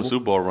was Other than horrible. the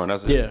Super Bowl run,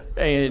 that's it.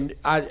 Yeah, and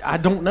I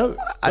don't know.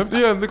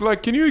 yeah. Look,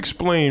 like, can you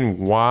explain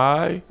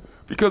why?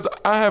 Because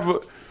I have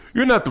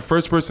You're not the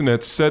first person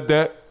that said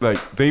that.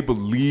 Like, they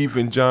believe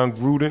in John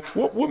Gruden.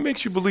 What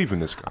makes you believe in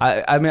this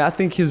guy? I mean, I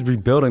think he's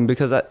rebuilding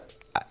because I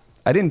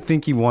didn't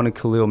think he wanted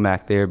Khalil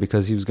Mack there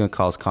because he was going to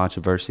cause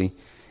controversy,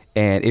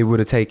 and it would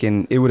have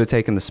taken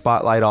the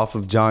spotlight off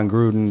of John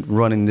Gruden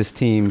running this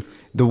team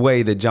the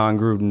way that John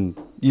Gruden,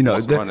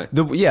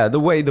 the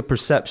way the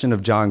perception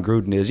of John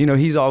Gruden is.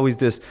 He's always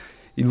this.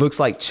 He looks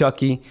like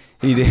Chucky.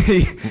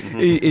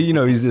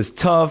 He's this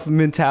tough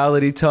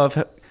mentality, tough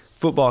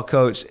football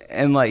coach,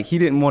 and like he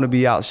didn't want to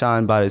be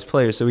outshined by his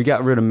players, so he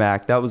got rid of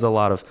Mack. That was a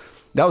lot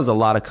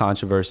of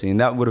controversy, and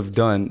that would have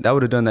done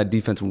that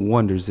defense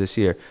wonders this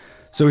year.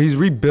 So he's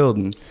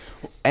rebuilding,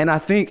 and I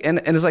think,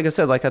 and it's like I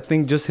said, like I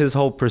think just his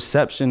whole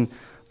perception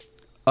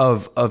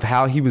of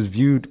how he was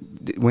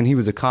viewed when he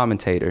was a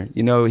commentator.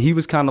 He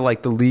was kind of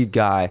like the lead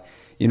guy.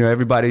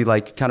 Everybody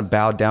like kind of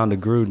bowed down to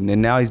Gruden,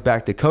 and now he's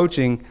back to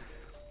coaching.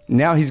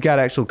 Now he's got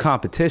actual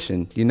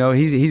competition.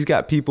 He's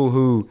got people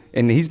who,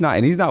 and he's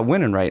not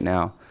winning right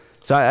now.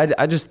 So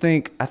I just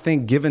think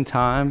given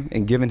time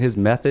and given his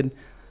method,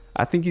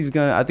 I think he's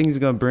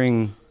gonna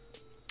bring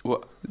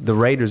the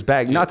Raiders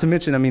back. Yeah. Not to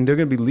mention, I mean, they're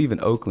gonna be leaving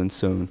Oakland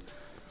soon,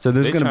 so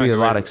there's gonna be a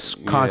lot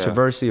of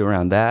controversy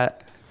around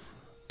that.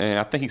 And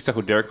I think he's stuck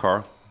with Derek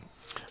Carr.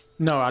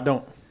 No, I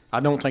don't. I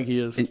don't think he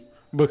is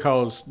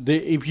because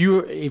if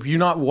you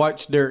not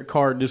watched Derek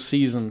Carr this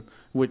season,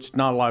 which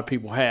not a lot of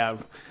people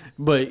have.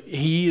 But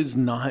he is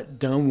not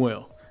done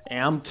well. And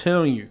I'm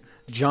telling you,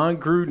 John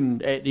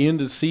Gruden, at the end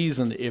of the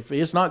season, if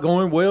it's not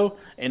going well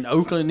and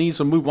Oakland needs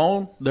to move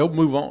on, they'll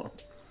move on.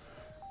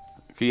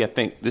 I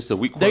think this is a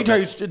weak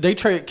quarterback. They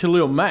traded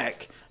Khalil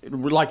Mack.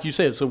 Like you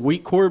said, it's a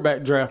weak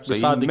quarterback draft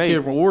beside the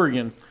kid from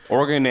Oregon.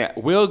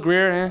 That Will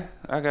Greer,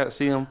 I got to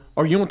see him.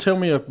 Are you going to tell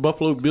me if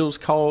Buffalo Bills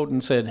called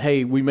and said,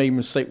 hey, we made a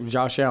mistake with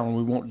Josh Allen,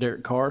 we want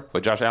Derek Carr?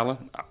 With Josh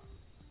Allen?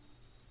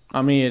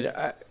 I mean,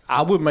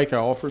 I would make an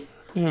offer.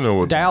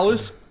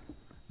 Dallas,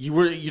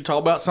 you talk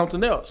about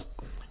something else.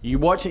 You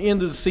watch the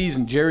end of the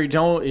season, Jerry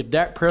Jones, if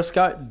Dak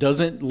Prescott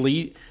doesn't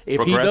lead,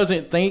 if he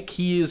doesn't think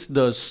he is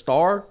the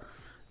star,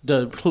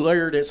 the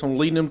player that's going to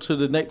lead them to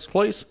the next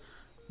place,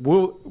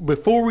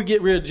 before we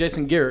get rid of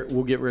Jason Garrett,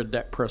 we'll get rid of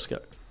Dak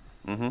Prescott.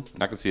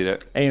 I can see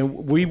that.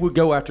 And we would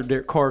go after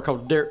Derek Carr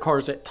because Derek Carr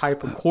is that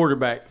type of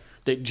quarterback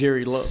that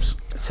Jerry loves.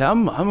 So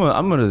I'm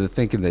under the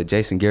thinking that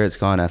Jason Garrett's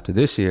gone after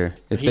this year.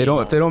 If they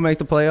don't make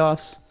the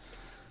playoffs.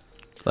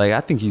 Like,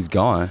 I think he's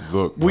gone.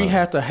 Look, we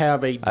have to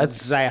have a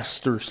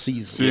disaster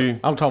season. See,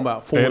 I'm talking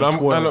about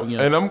 4-12.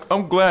 And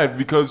I'm glad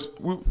because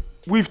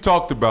we've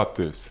talked about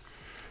this.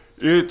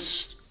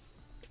 Here's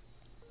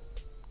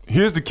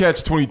the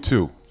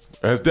catch-22.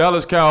 As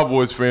Dallas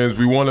Cowboys fans,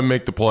 we want to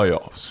make the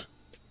playoffs,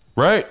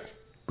 right?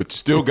 But you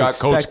still got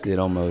Coach.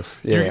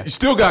 Almost. Yeah. You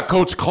still got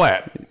Coach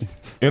Clapp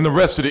and the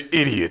rest of the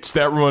idiots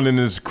that run in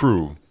his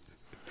crew.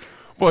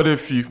 But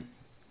if you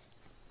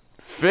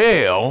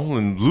fail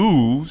and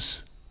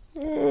lose.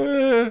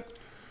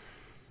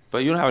 But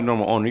you don't have a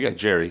normal owner. You got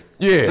Jerry.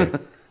 Yeah.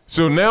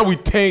 So now we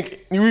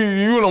tank.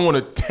 You don't want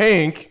to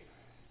tank,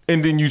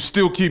 and then you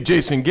still keep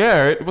Jason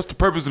Garrett. What's the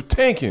purpose of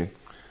tanking?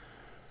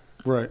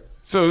 Right.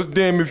 So it's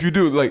damn if you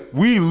do. Like,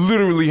 we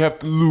literally have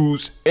to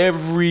lose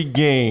every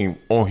game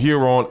on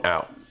here on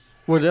out.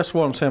 Well, that's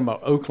what I'm saying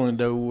about Oakland,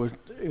 though.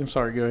 I'm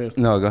sorry, go ahead.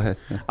 No, go ahead.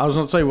 Yeah. I was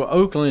going to say, with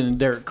Oakland and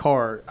Derek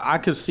Carr, I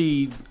could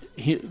see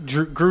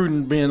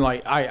Gruden being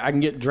like, I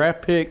can get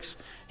draft picks.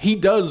 He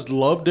does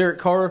love Derek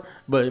Carr,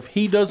 but if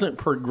he doesn't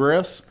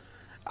progress,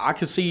 I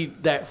could see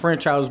that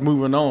franchise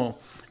moving on.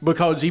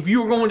 Because if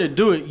you're going to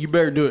do it, you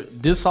better do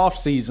it this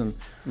offseason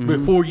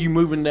before you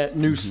move in that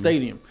new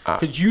stadium.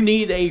 Because you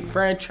need a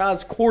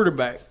franchise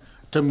quarterback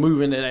to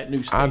move into that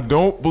new stadium. I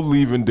don't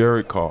believe in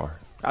Derek Carr.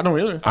 I don't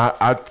either.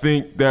 I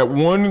think that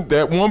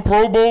one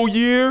Pro Bowl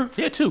year.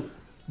 Yeah, too.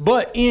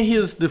 But in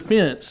his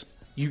defense,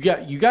 you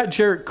got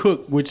Jared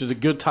Cook, which is a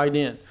good tight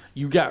end.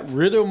 You got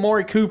rid of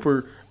Amari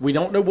Cooper. We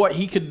don't know what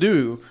he could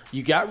do.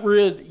 You brought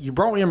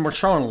in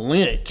Marshawn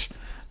Lynch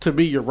to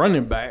be your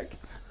running back.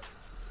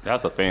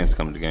 That's a fans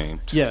coming to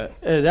games. Yeah,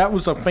 that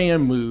was a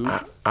fan move.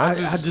 I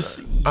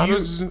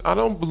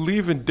don't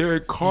believe in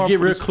Derek Carr. You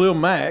get rid of Khalil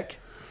Mack.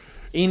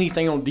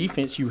 Anything on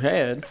defense you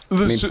had. I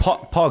mean,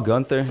 Paul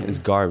Gunther is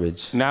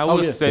garbage. Now I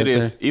would say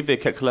this: if they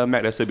kept Khalil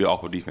Mack, that should be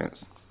awful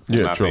defense.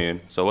 Yeah, true.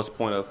 Opinion. So what's the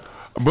point of?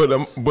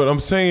 But I'm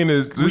saying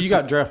is this. Well, you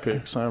got draft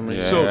picks. I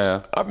mean,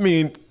 so I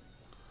mean.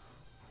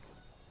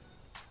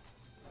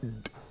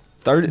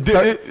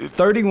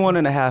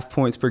 31.5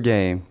 points per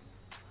game.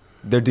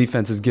 Their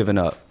defense is giving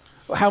up.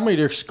 How many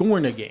they're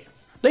scoring a game?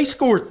 They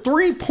scored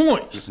 3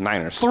 points. It's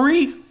Niners.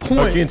 3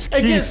 points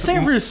against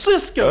San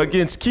Francisco.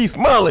 Against Keith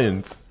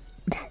Mullins.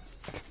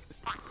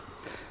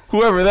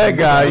 Whoever that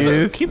guy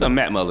is. Keith or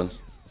Matt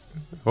Mullins?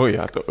 Oh,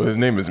 yeah. I thought his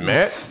name is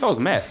Matt. That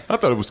was Matt. I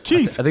thought it was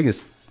Keith. I think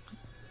it's.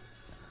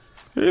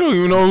 You don't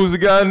even know who's the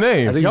guy's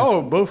name. Y'all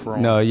are both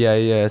wrong. No, yeah.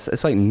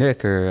 It's like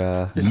Nick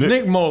or. It's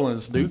Nick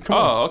Mullins, dude. Come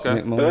on. Okay.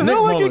 I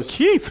know, like a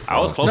Keith.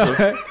 I was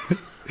closer.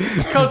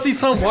 Because he's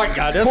some white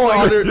guy. That's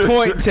all there.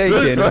 Point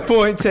taken.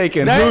 Point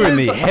taken. That Who in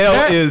is- the hell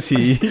that- is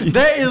he?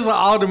 That is an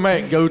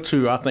automatic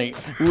go-to, I think.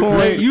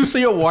 When you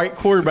see a white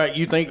quarterback,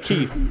 you think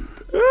Keith.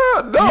 No,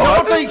 You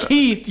don't think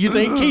Keith, you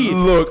think Keith.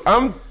 Look,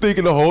 I'm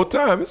thinking the whole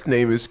time. His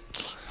name is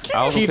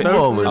I was Keith gonna say,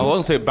 Mullins. I was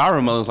gonna say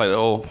Byron Mullins, like the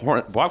old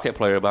Bobcat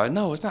player, but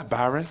no, it's not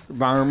Byron.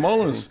 Byron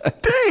Mullins.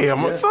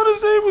 Damn. I thought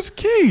his name was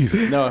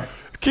Keith. No.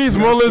 Keith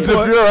Mullins, if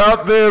you're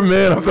out there,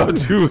 man, I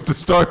thought you was the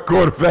start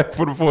quarterback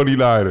for the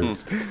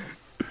 49ers.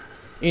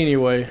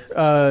 Anyway,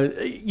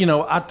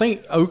 I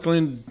think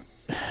Oakland,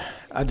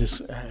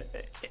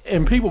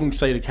 and people can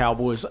say the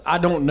Cowboys. I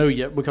don't know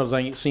yet because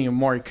I ain't seen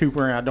Amari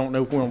Cooper and I don't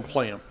know when I'm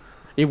playing.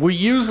 If we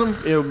use them,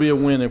 it'll be a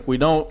win. If we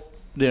don't,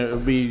 then it'll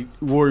be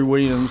Rory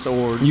Williams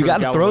or You got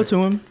to Galloway. throw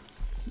to him.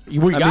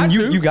 We I got mean,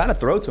 to. you got to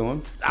throw to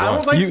him. I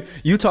don't think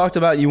You talked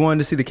about you wanted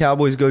to see the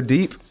Cowboys go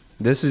deep.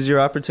 This is your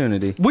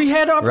opportunity. we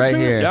had opportunity.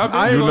 here. Yeah,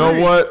 I You know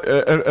agree. what?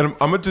 And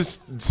I'm going to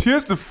just,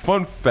 here's the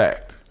fun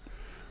fact.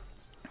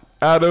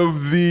 Out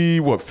of the,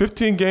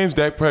 15 games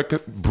Dak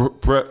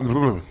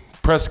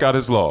Prescott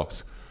has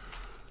lost,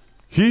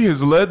 he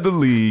has led the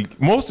league.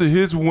 Most of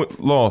his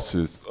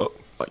losses,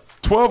 like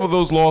 12 of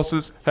those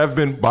losses, have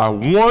been by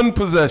one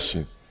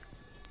possession.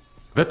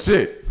 That's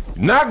it.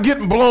 Not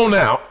getting blown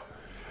out.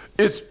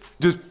 It's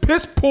just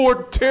piss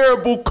poor,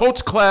 terrible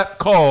coach clap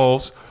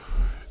calls.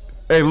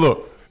 Hey,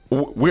 look,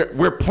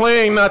 we're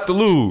playing not to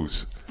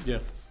lose. Yeah.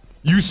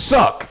 You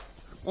suck.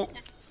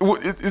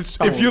 It's,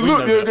 if you we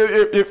look, know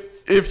that.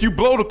 if you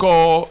blow the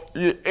call,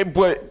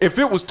 but if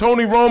it was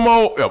Tony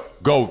Romo,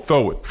 go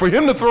throw it. For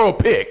him to throw a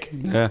pick,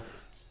 Yeah.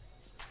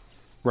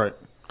 Right.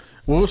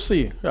 We'll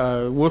see.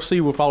 We'll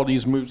see with all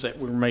these moves that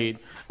were made.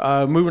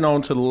 Moving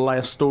on to the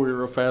last story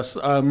real fast.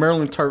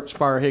 Maryland Terps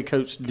fire head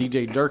coach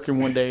DJ Durkin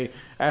one day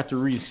after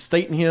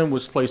reinstating him,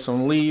 was placed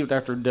on leave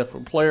after the death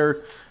of a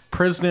player.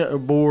 President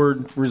of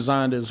board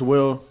resigned as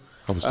well.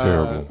 that was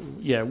terrible.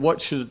 Yeah,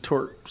 what should the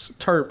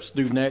Terps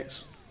do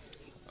next?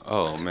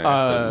 Oh man,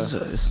 it's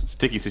a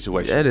sticky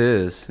situation. It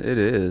is. It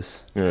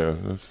is. Yeah,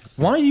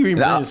 Why are you even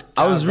bring I, this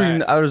I guy was reading.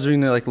 back? I was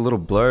reading like a little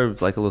blurb,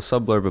 like a little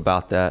sub blurb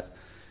about that,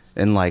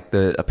 and like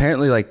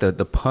apparently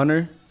the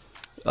punter,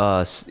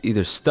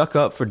 either stuck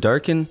up for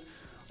Durkin,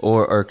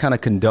 or kind of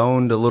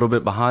condoned a little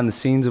bit behind the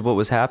scenes of what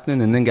was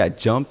happening, and then got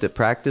jumped at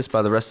practice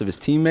by the rest of his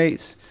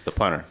teammates. The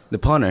punter. The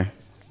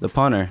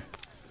punter.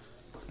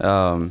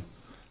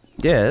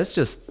 Yeah, it's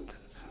just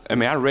I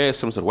mean, I read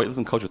some sort of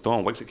weightlifting coach was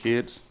throwing weights at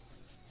kids.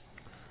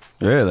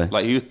 really.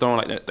 Like he was throwing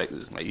like that,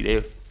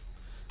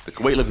 the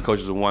weightlifting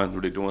coaches are the ones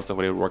who they doing stuff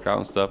where they work out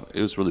and stuff.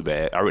 It was really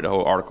bad. I read the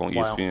whole article on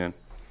Wow. ESPN.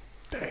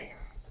 dang.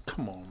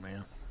 Come on,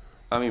 man.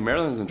 I mean,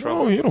 Maryland's in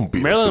trouble. No, you don't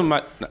beat Maryland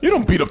up might. you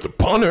don't beat up the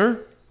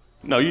punter.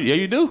 No,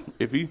 you do.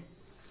 If you,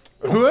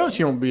 Who else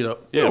you gonna beat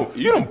up? yeah,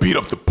 You don't beat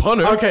up the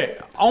punter. Okay,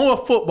 on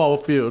a football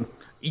field,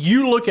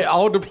 you look at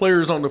all the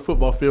players on the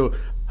football field.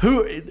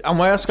 Who I'm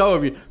gonna ask all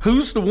of you,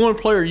 who's the one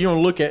player you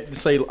gonna look at and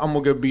say, I'm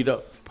gonna go beat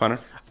up? punter.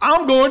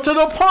 I'm going to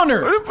the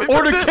punter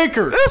or the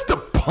kicker. That's the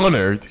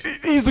punter.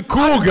 He's the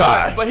cool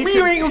guy. But he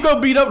You ain't gonna go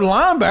beat up the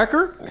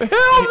linebacker.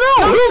 Hell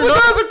no. Those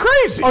guys are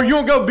crazy. Or you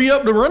gonna go beat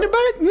up the running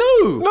back?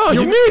 No. No,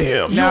 you need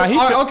him. Nah, he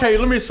could- Okay,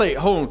 let me say,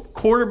 hold on.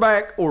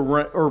 Quarterback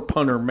or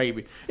punter,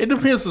 maybe. It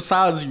depends the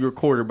size of your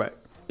quarterback.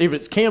 If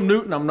it's Cam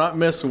Newton, I'm not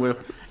messing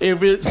with.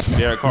 If it's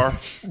Derek Carr.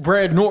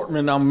 Brad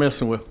Nortman, I'm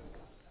messing with.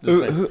 Just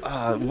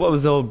saying. What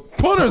was the old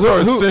Punters are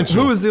who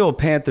essential. Who was the old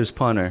Panthers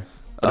punter?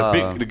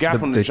 The guy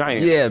from the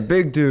Giants. Yeah,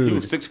 big He dude.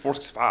 was 6'4",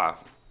 6'5".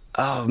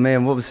 Oh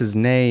man, what was his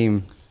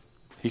name?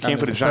 He came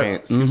for the so-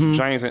 Giants. He was the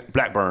Giants and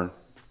Blackburn.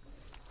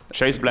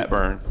 Chase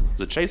Blackburn.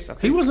 Was it Chase? I He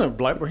think. wasn't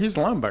Blackburn. He's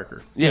a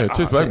linebacker. Yeah,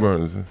 Chase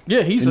Blackburn is.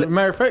 Yeah, he's a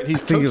matter of fact. He's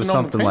think it coaching was on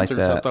something the like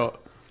Panthers. I that.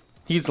 thought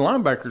he's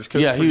linebackers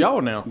coach for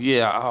y'all now.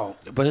 Yeah,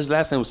 but his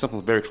last name was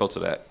something very close to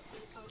that.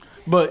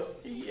 But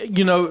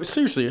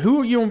seriously,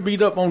 who are you gonna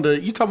beat up on the?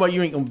 You talking about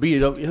you ain't gonna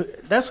beat up?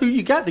 That's who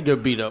you got to go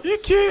beat up. You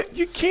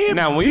can't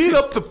Now, when you beat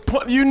can- up the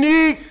punt. You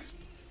need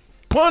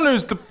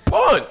punters to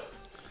punt.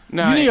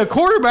 Now, You need a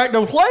quarterback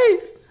to play.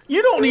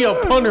 You don't need a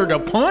punter to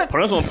punt.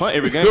 punter's gonna punt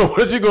every game. So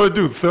what you gonna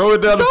do? Throw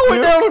it down the Throw field?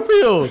 it down the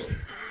field.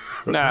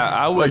 Nah,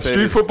 I would Like say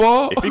street this.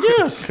 football? If you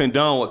Yes.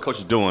 condone what coach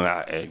is doing,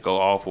 I go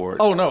all for it.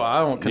 Oh no, I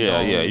don't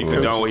condone. yeah, you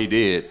condone what he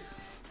did.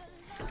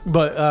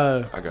 But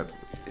I got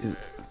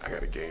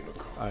a game to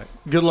call. all right.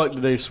 Good luck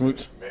today,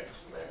 Smoots. Man,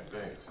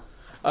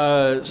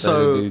 thanks.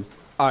 So dude.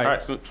 all All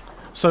right. right,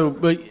 so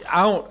But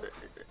I don't.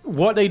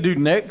 What they do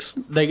next?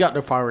 They got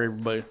to fire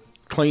everybody.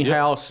 Clean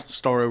house,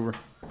 start over.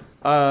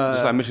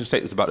 just like Michigan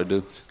State is about to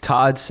do.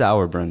 Todd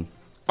Sauerbrunn.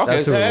 Okay,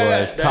 That's who it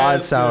was. Todd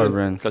that's good.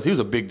 Sauerbrunn. Because he was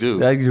a big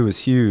dude. That dude was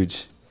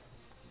huge.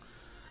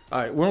 All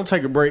right, we're gonna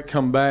take a break,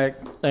 come back,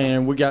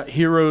 and we got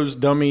heroes,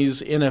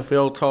 dummies,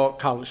 NFL talk,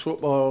 college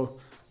football.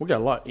 We got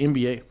a lot.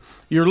 NBA.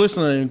 You're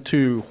listening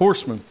to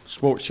Horseman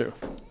Sports Show.